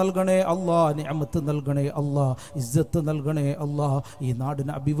 ബറക്കത്ത് നൽകണേ അല്ലാ, നിഅമത്ത് നൽകണേ അല്ലാ, ഇസ്സത്ത് നൽകണേ അല്ലാ. ഈ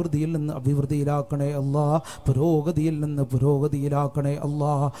നാടിനെ അഭിവൃദ്ധിയിൽ നിന്ന് അഭിവൃദ്ധിയിലാക്കണേ അല്ലാ, പുരോഗതിയിൽ നിന്ന് പുരോഗതിയിലാക്കണേ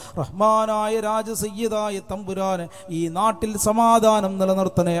അല്ലാ. റഹ്മാനായ രാജസയ്യിദായ തമ്പുരാനെ ഈ നാട്ടിൽ സമാധാനം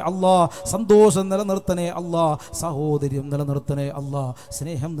നിലനിർത്തണേ അല്ലാ, സന്തോഷം നിലനിർത്തണേ അല്ലാ, സഹോദര്യം നിലനിർത്തണേ അല്ലാ,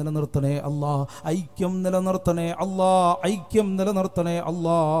 സ്നേഹം നിലനിർത്തണേ അല്ലാ, ഐക്യം നിലനിർത്തണേ അല്ലാ, ഐക്യം നിലനിർത്തണേ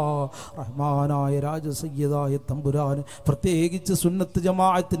അല്ലാ. റഹ്മാനായ രാജസയ്യിദായ തമ്പുരാന് പ്രത്യേകിച്ച് സുന്നത്ത്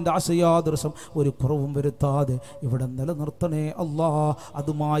ജമാഅത്തിന്റെ ആശയാദർശം ഒരു കുറവും വരുത്താതെ ഇവിടെ നിലനിർത്തണേ അല്ലാ.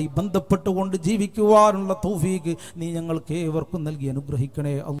 അതുമായി ബന്ധപ്പെട്ടുകൊണ്ട് ജീവിക്കുവാനുള്ള തൗഫീഖ് നീ ഞങ്ങൾക്ക് ഏവർക്കും നൽകി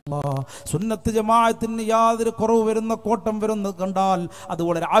അനുഗ്രഹിക്കണേ അല്ലാ. സുന്നത്ത് ജമാഅത്തിന് യാതൊരു കുറവ് വരുന്ന കോട്ടം വരുന്നത് കണ്ടാൽ അത്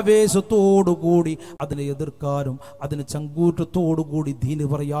വളരെ ആവേശത്തോടുകൂടി അതിനെ എതിർക്കാനും അതിന് ചങ്കൂറ്റത്തോടുകൂടി ദീന്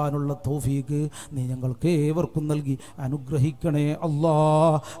പറയാനുള്ള തൗഫീഖ് നീ ഞങ്ങൾക്ക് ഏവർക്കും നൽകി അനുഗ്രഹിക്കണേ അല്ലാ,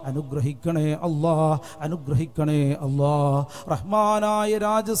 അനുഗ്രഹിക്കണേ അല്ലാ, അനുഗ്രഹിക്കണേ അല്ലാ. റഹ്മാനായ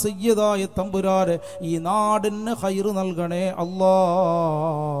രാജസയ്യിദായ തമ്പുരാനെ ഈ നാടിന് ഖൈർ നൽകണേ അല്ലാ.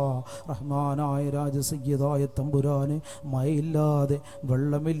 റഹ്മാനായ രാജസയ്യിദായ തമ്പുരാനെ മഴയില്ലാതെ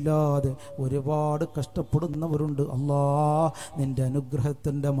വെള്ളമില്ലാതെ ഒരുപാട് കഷ്ടപ്പെടുന്നവരുണ്ട് അല്ലാ. നിന്റെ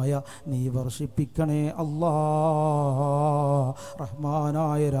അനുഗ്രഹത്തിൻ്റെ മഴ നീ വർഷിപ്പിക്കണേ അല്ലാ.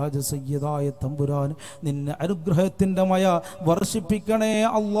 റഹ്മാനായ രാജസയ്യിദായ തമ്പുരാൻ നിന്നെ അനുഗ്രഹത്തിൻ്റെ മഴ വർഷിപ്പിക്കണേ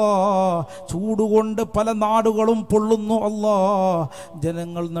അല്ലാ. ചൂടുകൊണ്ട് പല നാടുകളും പൊള്ളുന്നു അല്ലാ,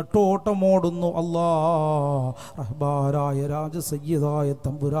 ജനങ്ങൾ നെട്ടോട്ടമോടുന്നു അല്ലാ. റഹ്മാനായ രാജസയ്യിദായ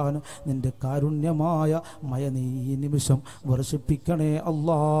തമ്പുരാൻ നിന്റെ കാരുണ്യമായ മഴ നീ ഈ നിമിഷം വർഷിപ്പിക്കണേ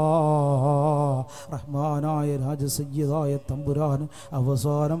അല്ലാ. റഹ്മാനായ രാജസയ്യിദായ തമ്പുരാൻ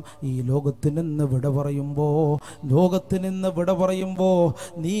അവസാനം ഈ ലോകത്തിൽ നിന്ന് വിട പറയുമ്പോൾ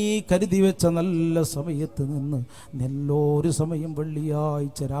നീ കരുതി വെച്ച നല്ല സമയത്ത് നിന്ന് നെല്ലോരു സമയം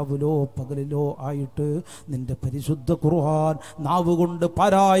വെള്ളിയാഴ്ച രാവിലോ പകലിലോ ആയിട്ട് നിന്റെ പരിശുദ്ധ ഖുർആൻ നാവ് കൊണ്ട്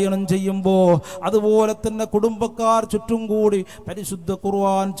പാരായണം ചെയ്യുമ്പോൾ, അതുപോലെ തന്നെ കുടുംബക്കാർ ചുറ്റും കൂടി പരിശുദ്ധ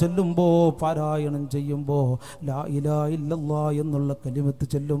ഖുർആൻ ചൊല്ലുമ്പോൾ പാരായണം ചെയ്യുമ്പോൾ ലാ ഇലാഹ ഇല്ലല്ലാഹ് എന്നുള്ള കലിമത്ത്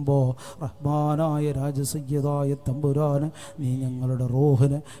ചൊല്ലുമ്പോൾ റഹ്മാനായ രാജസയ്യിദായ തമ്പുരാൻ നീ ഞങ്ങളുടെ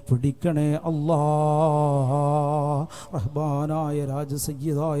റൂഹിനെ പിടിക്കണേ അല്ലാ. റഹ്മാനായ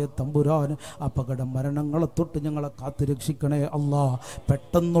രാജസയ്യിദായ തമ്പുരാൻ അപകട മരണങ്ങളെ തൊട്ട് ഞങ്ങളെ കാത്തുരക്ഷിക്കണേ അല്ലാ.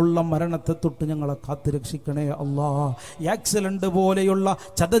 പെട്ടെന്നുള്ള മരണത്തെ തൊട്ട് ഞങ്ങളെ കാത്തുരക്ഷിക്കണേ അല്ലാ. ആക്സിഡന്റ് പോലെയുള്ള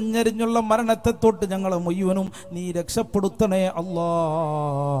ചതഞ്ഞരിഞ്ഞുള്ള മരണത്തെ തൊട്ട് ഞങ്ങളെ മുഴുവനും നീ രക്ഷപ്പെടുത്തണേ അല്ലാ.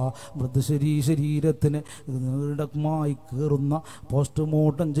 മൃതശരീരത്തിന് നീടകമായി കയറുന്ന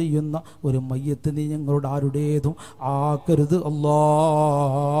പോസ്റ്റ്മോർട്ടം ചെയ്യുന്ന ഒരു മയ്യത്ത് നീ ഞങ്ങളുടെ ആരുടേതും ആക്കരുത് അല്ലാ.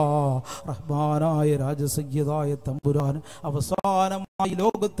 റഹ്മാനായ രാജസയ്യിദായ തമ്പുരാൻ അവസാനമായി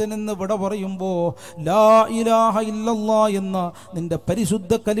ലോകത്തിൽ നിന്ന് വിട പറയുമ്പോൾ ലാ ഇലാഹ ഇല്ലല്ലാഹ് എന്ന നിന്റെ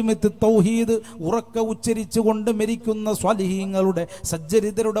പരിശുദ്ധ കലിമത്ത് തൗഹീദ് ഉറക്കെ ഉച്ചരിച്ചുകൊണ്ട് മരിക്കുന്ന സ്വാലിഹീങ്ങളുടെ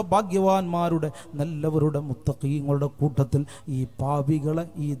സജ്ജരിതരുടെ ഭാഗ്യവാന്മാരുടെ നല്ലവരുടെ മുത്തഖീങ്ങളുടെ കൂട്ടത്തിൽ ഈ പാപികളെ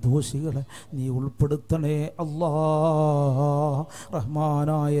ഈ ദോഷികളെ നീ ഉൾപ്പെടുത്തണേ അല്ലാ.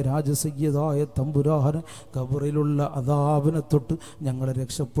 റഹ്മാനായ രാജസയ്യിദായ തമ്പുരാൻ ഖബറിലുള്ള അദാബിനെ തൊട്ട് ഞങ്ങളെ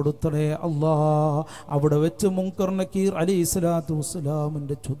രക്ഷപ്പെടുത്തണേ അല്ലാ. അവിടെ വെച്ച് മുൻകർ നക്കീർ അലൈഹിസ്സലാത്തു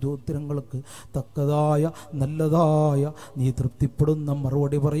വസ്സലാമിൻ്റെ ചോദ്യോത്തരങ്ങൾക്ക് തക്കതായ നല്ലതായ നീ തൃപ്തിപ്പെടുന്ന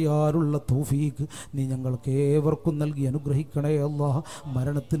മറുപടി പറയാനുള്ള തൗഫീഖ് നീ ഞങ്ങൾക്ക് ഏവർക്കും നൽകി അനുഗ്രഹിക്കണേ അല്ലാ.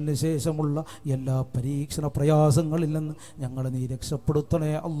 മരണത്തിന് ശേഷമുള്ള എല്ലാ പരീക്ഷണ പ്രയാസങ്ങളിൽ നിന്ന് ഞങ്ങളെ നീ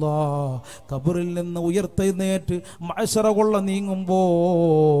രക്ഷപ്പെടുത്തണേ അല്ലാ. ഖബറിൽ നിന്ന് ഉയർത്തെഴുന്നേറ്റ് മഹ്ശറ കൊള്ള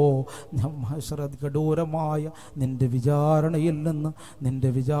നീങ്ങുമ്പോൾ മഹ്ശറ കഠോരമായ നിന്റെ വിചാരണയിൽ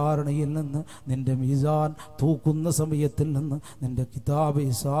നിന്ന് നിന്റെ മീസാൻ തൂക്കുന്ന സമയത്തിൽ നിന്ന് നിന്റെ കിതാബ്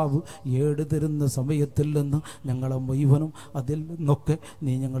ഹിസാബ് ഏട് തരുന്ന സമയത്തിൽ നിന്ന് ഞങ്ങളെ മുഴുവനും അതിൽ നിന്നൊക്കെ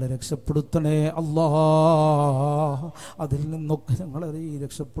നീ ഞങ്ങളെ രക്ഷപ്പെടുത്തണേ അല്ലാ. അതിൽ നിന്നൊക്കെ ഞങ്ങളെ നീ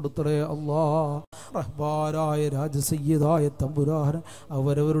രക്ഷപ്പെടുത്തണേ അല്ലാ. റഹ്മാനായ രാജസയ്യിദായ തമ്പുരാൻ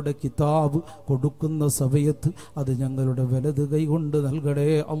അവരവരുടെ കിതാബ് കൊടുക്കുന്ന സമയത്ത് അത് ഞങ്ങളുടെ വലത് കൈ കൊണ്ട് നൽകണേ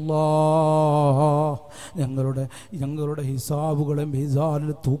അല്ലാ. ഞങ്ങളുടെ ഹിസാബുകളെ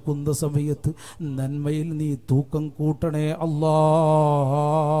മീസാനിൽ തൂക്കുന്ന സമയത്ത് നന്മയിൽ നീ തൂക്കം കൂട്ടണേ അല്ലാ.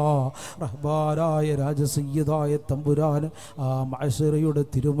 റഹ്മാനായ രാജസയ്യിദായ തമ്പുരാൻ ആ മഅ്ശറയുടെ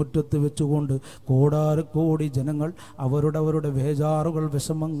തിരുമുറ്റത്ത് വെച്ചുകൊണ്ട് കോടാനക്കോടി ജനങ്ങൾ അവരുടെ വേജാറുകൾ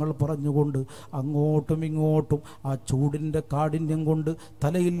വിഷമങ്ങൾ പറഞ്ഞുകൊണ്ട് അങ്ങോട്ടും ഇങ്ങോട്ടും ആ ചൂടിൻ്റെ കാഠിന്യം കൊണ്ട്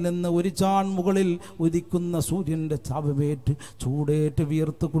തലയിൽ നിന്ന് ഒരു ചാൺ മുകളിൽ ഉദിക്കുന്ന സൂര്യൻ്റെ ചാപമേറ്റ് ചൂടേറ്റ്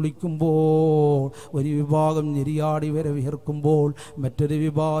വിയർത്ത് കുളിക്കുമ്പോൾ ഒരു വിഭാഗം ഞെരിയാടി വരെ വിയർക്കുമ്പോൾ മറ്റൊരു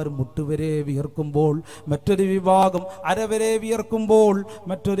വിഭാഗം മുട്ടുവരെ വിയർക്കുമ്പോൾ മറ്റൊരു വിഭാഗം അരവരെ വിയർക്കുമ്പോൾ കുളിക്കുമ്പോൾ,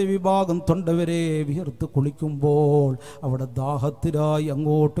 മറ്റൊരു വിഭാഗം തൊണ്ടവരെ വിയർത്ത് കുളിക്കുമ്പോൾ, അവിടെ ദാഹത്തിലായി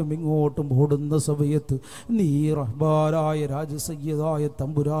അങ്ങോട്ടും ഇങ്ങോട്ടും ഓടുന്ന സമയത്ത് നീ റഹ്ബാനായ രാജസയ്യിദായ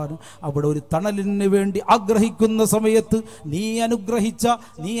തമ്പുരാൻ അവിടെ ഒരു തണലിന് വേണ്ടി ആഗ്രഹിക്കുന്ന സമയത്ത് നീ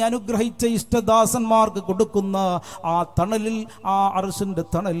അനുഗ്രഹിച്ച ഇഷ്ടദാസന്മാർക്ക് കൊടുക്കുന്ന ആ തണലിൽ, ആ അർശിന്റെ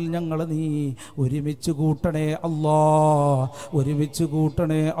തണലിൽ ഞങ്ങളെ നീ ഒരുമിച്ച് കൂട്ടണേ അല്ലാ, ഒരുമിച്ച്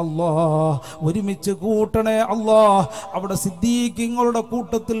കൂട്ടണേ അല്ലാ, ഒരുമിച്ച് കൂട്ടണേ അല്ലാ. അവിടെ സിദ്ദീഖീങ്ങളുടെ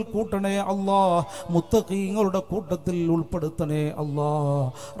കൂട്ടത്തിൽ കൂട്ടണേ അല്ലാ, മുത്തഖീങ്ങളുടെ കൂട്ടത്തിൽ ഉൾപ്പെടുത്തണേ അല്ലാ.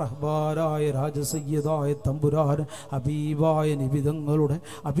 റഹ്ബാനായ രാജസയ്യിദായ തമ്പുരാൻ ഹബീബായ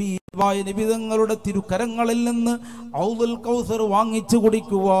നിബിതങ്ങളുടെ തിരുക്കരങ്ങളിൽ നിന്ന് ഔദുൽ കൗസർ വാങ്ങിച്ചു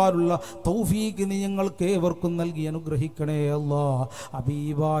കുടിക്കുവാനുള്ള തൗഫീഖ് നീ ഞങ്ങൾക്ക് ഏവർക്കും നൽകി അനുഗ്രഹിക്കണേ അല്ലാ.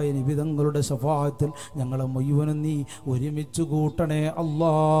 ഹബീബായ നിബിതങ്ങളുടെ ശഫാഅത്തിൽ ഞങ്ങളെ മുഴുവനും നീ ഒരുമിച്ച് കൂട്ടണേ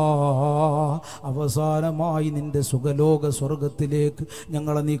അല്ലാ. അവസാനമായി നിന്റെ സുഖലോക സ്വർഗത്തിലേക്ക്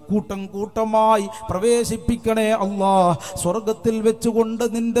ഞങ്ങളെ നീ കൂട്ടം കൂട്ടമായി പ്രവേശിപ്പിക്കണേ അല്ലാ. സ്വർഗത്തിൽ വെച്ചുകൊണ്ട്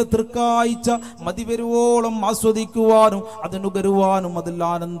നിന്റെ തൃക്കാഴ്ച മതിവരുവോളം ആസ്വദിക്കുവാനും അതിനുകരുവാനും അതിൽ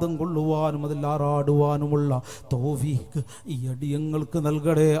ആനന്ദം കൊള്ളുവാനും അതിൽ ആറാടുവാനുമുള്ള തൗഫീഖ് ഈ അടിയങ്ങൾക്ക്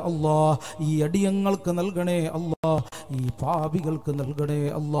നൽകണേ അല്ലാ, ഈ അടിയങ്ങൾക്ക് നൽകണേ അല്ലാ, ഈ പാപികൾക്ക് നൽകണേ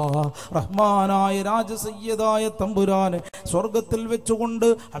അല്ലാ. റഹ്മാനായ രാജസയ്യിദായ തമ്പുരാനെ സ്വർഗത്തിൽ വെച്ചുകൊണ്ട്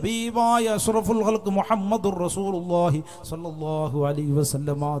ഹബീബായ അഷ്റഫുൽ ഖൽഖ് മുഹമ്മദുർ റസൂലുള്ളാഹി സ്വല്ലല്ലാഹു അലൈഹി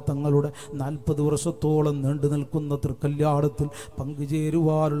വസല്ലമ തങ്ങളുടെ 40 വർഷത്തോളം നീണ്ടു നിൽക്കുന്ന തൃക്കല്യാണത്തിൽ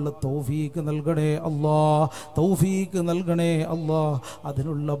പങ്കുചേരുവാനുള്ള തൗഫീഖ് നൽകണേ അല്ലാ, തൗഫീഖ് നൽകണേ അല്ലാ,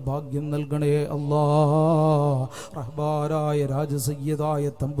 അതിനുള്ള ഭാഗ്യം നൽകണേ അല്ലാ. റഹ്ബാനായ രാജസയ്യിദായ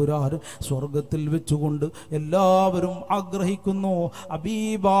തമ്പുരാൻ സ്വർഗത്തിൽ വെച്ചുകൊണ്ട് എല്ലാവരും ആഗ്രഹിക്കുന്നു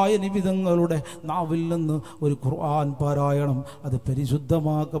ഹബീബായ നിബിതങ്ങളുടെ നാവിൽ നിന്ന് ഒരു ഖുർആൻ പാരായണം, അത്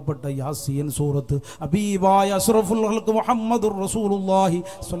പരിശുദ്ധമാക്കപ്പെട്ട യാസീൻ സൂറത്ത് ഹബീബായ അഷ്റഫുൽ ഖൽഖ് മുഹമ്മദുർ റസൂലുള്ളാഹി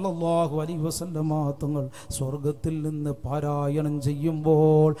സ്വല്ലല്ലാഹു അലൈഹി വസല്ലമ തങ്ങൾ സ്വർഗത്തിൽ നിന്ന് പാരായണം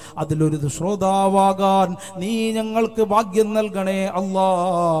ചെയ്യുമ്പോൾ അതിലൊരു ശ്രോതാവാകാൻ നീ ഞങ്ങൾക്ക് ഭാഗ്യം നൽകണേ അല്ലാ,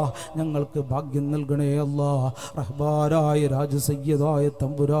 ഞങ്ങൾക്ക് ഭാഗ്യം നൽകണേ അല്ലാ. റഹ്ബാനായ രാജസയ്യിദായ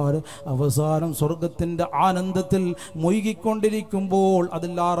തമ്പുരാൻ അവസാനം സ്വർഗത്തിന്റെ ആനന്ദത്തിൽ മുഴുകിക്കൊണ്ടിരിക്കുമ്പോൾ,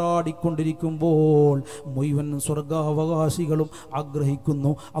 അതിൽ ആറാടിക്കൊണ്ടിരിക്കുമ്പോൾ മുഴുവൻ സ്വർഗാവകാശികളും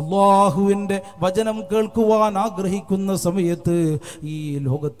ആഗ്രഹിക്കുന്നു, അല്ലാഹുവിൻ്റെ വചനം കേൾക്കുവാൻ ആഗ്രഹിക്കുന്ന സമയത്ത് ഈ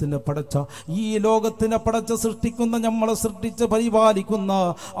ലോകത്തിനെ പടച്ച സൃഷ്ടിക്കുന്ന, നമ്മളെ സൃഷ്ടിച്ച് പരിപാലിക്കുന്ന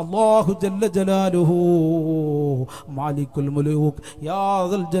അല്ലാഹു ജല്ല ജലാലുഹു മാലിക്കുൽ മുലൂക് യാ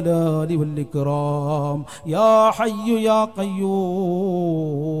ദൽ ജലാലി വൽ ഇക്റാം യാ ഹയ്യു യാ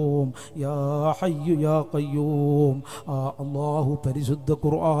ഖയ്യൂം യാ ഹയ്യു യാ ഖയ്യൂം. അല്ലാഹു പരിശുദ്ധ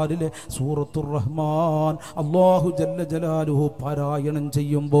ഖുർആനിലെ സൂറത്തുർ റഹ്മാൻ അല്ലാഹു ജല്ല ജലാലുഹു പാരായണം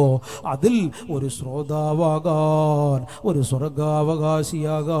ചെയ്യുമ്പോൾ അതിൽ ഒരു ശ്രോതാവാകാൻ, ഒരു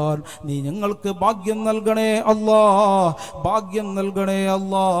സ്വർഗാവകാശിയാകാൻ നീ ഞങ്ങൾക്ക് ഭാഗ്യം നൽകണേ അല്ലാ, ഭാഗ്യം നൽകണേ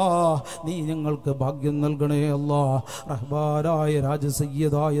അല്ലാ, നീ ഞങ്ങൾക്ക് ഭാഗ്യം നൽകണേ അല്ലാ. റഹ്ബാനായ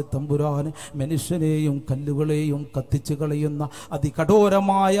രാജസയ്യിദായ തമ്പുരാൻ മനുഷ്യനെയും കല്ലുകളെയും കത്തിച്ചു കളയുന്ന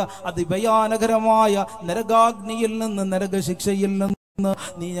അതികഠോരമായ അതിഭയാനകരമായ നരകാഗ്നിയിൽ നിന്ന്, നരകശിക്ഷയിൽ നിന്ന്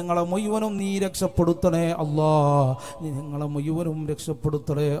നീ ഞങ്ങളെ മുഴുവനും നീ രക്ഷപ്പെടുത്തണേ അല്ലാ, നീ ഞങ്ങളെ മുഴുവനും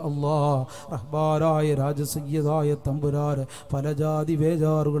രക്ഷപ്പെടുത്തണേ അല്ലാ. റഹ്ബാനായ രാജസയ്യിദായ തമ്പുരാന് പല ജാതി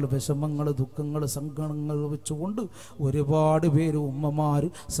വേജാറുകൾ, വിഷമങ്ങൾ, ദുഃഖങ്ങൾ, സങ്കടങ്ങൾ വെച്ചുകൊണ്ട് ഒരുപാട് പേര്, ഉമ്മമാർ,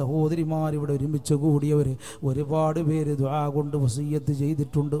 സഹോദരിമാർ, ഇവിടെ ഒരുമിച്ച് കൂടിയവർ ഒരുപാട് പേര് ദുആ കൊണ്ട് വസിയ്യത്ത്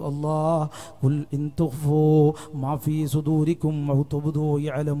ചെയ്തിട്ടുണ്ട്. അല്ലാ ഖുൽ ഇൻ തുഖ്ഫൂ മാ ഫീ സുദൂരിക്കും ഔ തുബ്ദൂ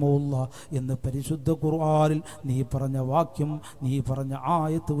യഅലമുല്ലാഹ് എന്ന് പരിശുദ്ധ ഖുർആനിൽ നീ പറഞ്ഞ വാക്യം, നീ പറഞ്ഞ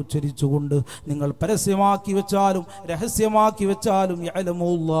ആയത്ത് ഉച്ചരിച്ചുകൊണ്ട് നിങ്ങൾ പരസ്യമാക്കി വെച്ചാലും രഹസ്യമാക്കി വെച്ചാലും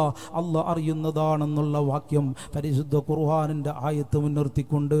യഅലമുല്ലാഹ് അല്ലാഹ് അറിയുന്നതാണെന്നുള്ള വാക്യം പരിശുദ്ധ ഖുർആനിൻ്റെ ആയത്ത്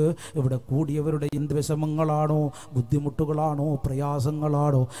മുൻനിർത്തിക്കൊണ്ട് ഇവിടെ കൂടിയവരുടെ എന്ത് വിഷമങ്ങളാണോ, ബുദ്ധിമുട്ടുകളാണോ,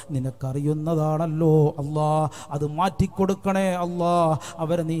 പ്രയാസങ്ങളാണോ നിനക്കറിയുന്നതാണല്ലോ അല്ലാ, അത് മാറ്റിക്കൊടുക്കണേ അല്ലാ,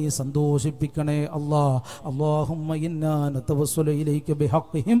 അവരെ നീ സന്തോഷിപ്പിക്കണേ അല്ലാ. അല്ലാഹുമ്മ ഇന്നാ നതവസ്സലു ഇലൈക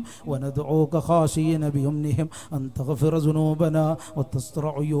ബിഹഖ്ഹിം വനദ്ഉക ഖാശിയന ബിയംനിഹിം അൻ തഗ്ഫിറ ദുനൂബനാ وتستر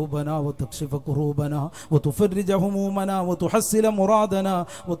عيوبنا وتكشف كروبنا وتفرج همومنا وتحسن مرادنا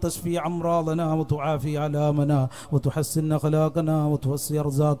وتشفي أمراضنا وتعافي علامنا وتحسن أخلاقنا وتوسع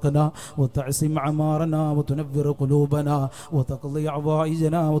رزاقنا وتعصم عمارنا وتنور قلوبنا وتقضي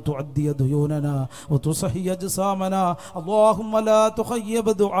عوائجنا وتعدي ديوننا وتصحي أجسامنا. اللهم لا تخيب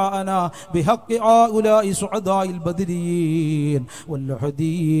دعاءنا بحق هؤلاء سعداء البدريين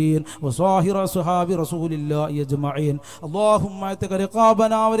واللحدين وصاهر أصحاب رسول الله أجمعين. اللهم واعتق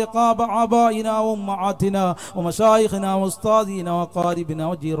رقابنا ورقاب آبائنا وأمهاتنا ومشايخنا وأستاذنا وقاربنا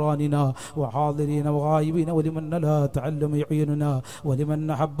وجيراننا وحاضرين وغائبين ولمن لا تعلم يعيننا ولمن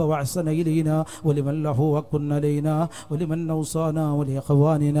أحب وأحسن إلينا ولمن له حق علينا ولمن أوصانا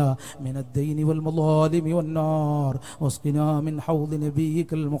ولإخواننا من الدين والمظالم والنار واسقنا من حوض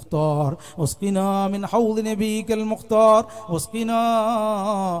نبيك المختار واسقنا من حوض نبيك المختار واسقنا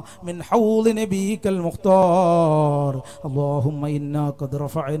من حوض نبيك المختار اللهم إنا قد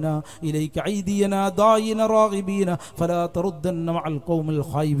رفعنا إليك أيدينا داعين راغبين فلا تردن مع القوم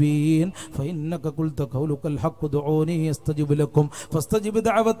الخايبين فإنك قلت قولك الحق دعوني يستجب لكم فاستجب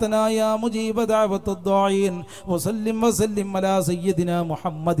دعوتنا يا مجيب دعوة الداعين وسلم وسلم على سيدنا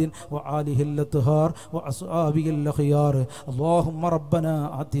محمد وآله الأطهار وأصحابه الأخيار اللهم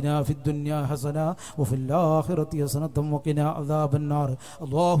ربنا آتنا في الدنيا حسنة وفي الآخرة حسنة وقنا عذاب النار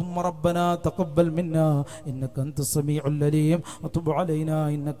اللهم ربنا تقبل منا إنك أنت السميع العليم وتب علينا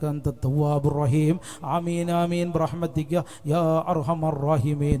إنك أنت التواب الرحيم آمين آمين برحمتك يا أرحم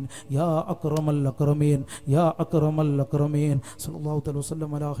الراحمين يا أكرم الأكرمين يا أكرم الأكرمين صلى الله عليه وسلم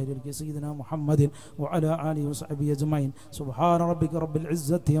على خير سيدنا محمد وعلى آله وصحبه أجمعين سبحان ربك رب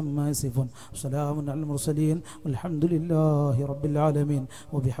العزة عما يصفون وسلام على المرسلين والحمد لله رب العالمين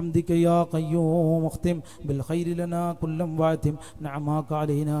وبحمدك يا قيوم اختم بالخير لنا كل واتم نعماك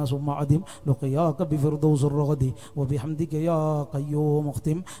علينا ثم عدم لقياك بفردوس الرغد وبحمدك يا قيوم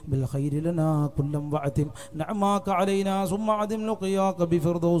اختم بالخير لنا كل واتم نعماك علينا ثم عدم لقياك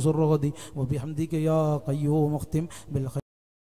بفردوس الرغد وبحمدك يا قيوم اختم بالخير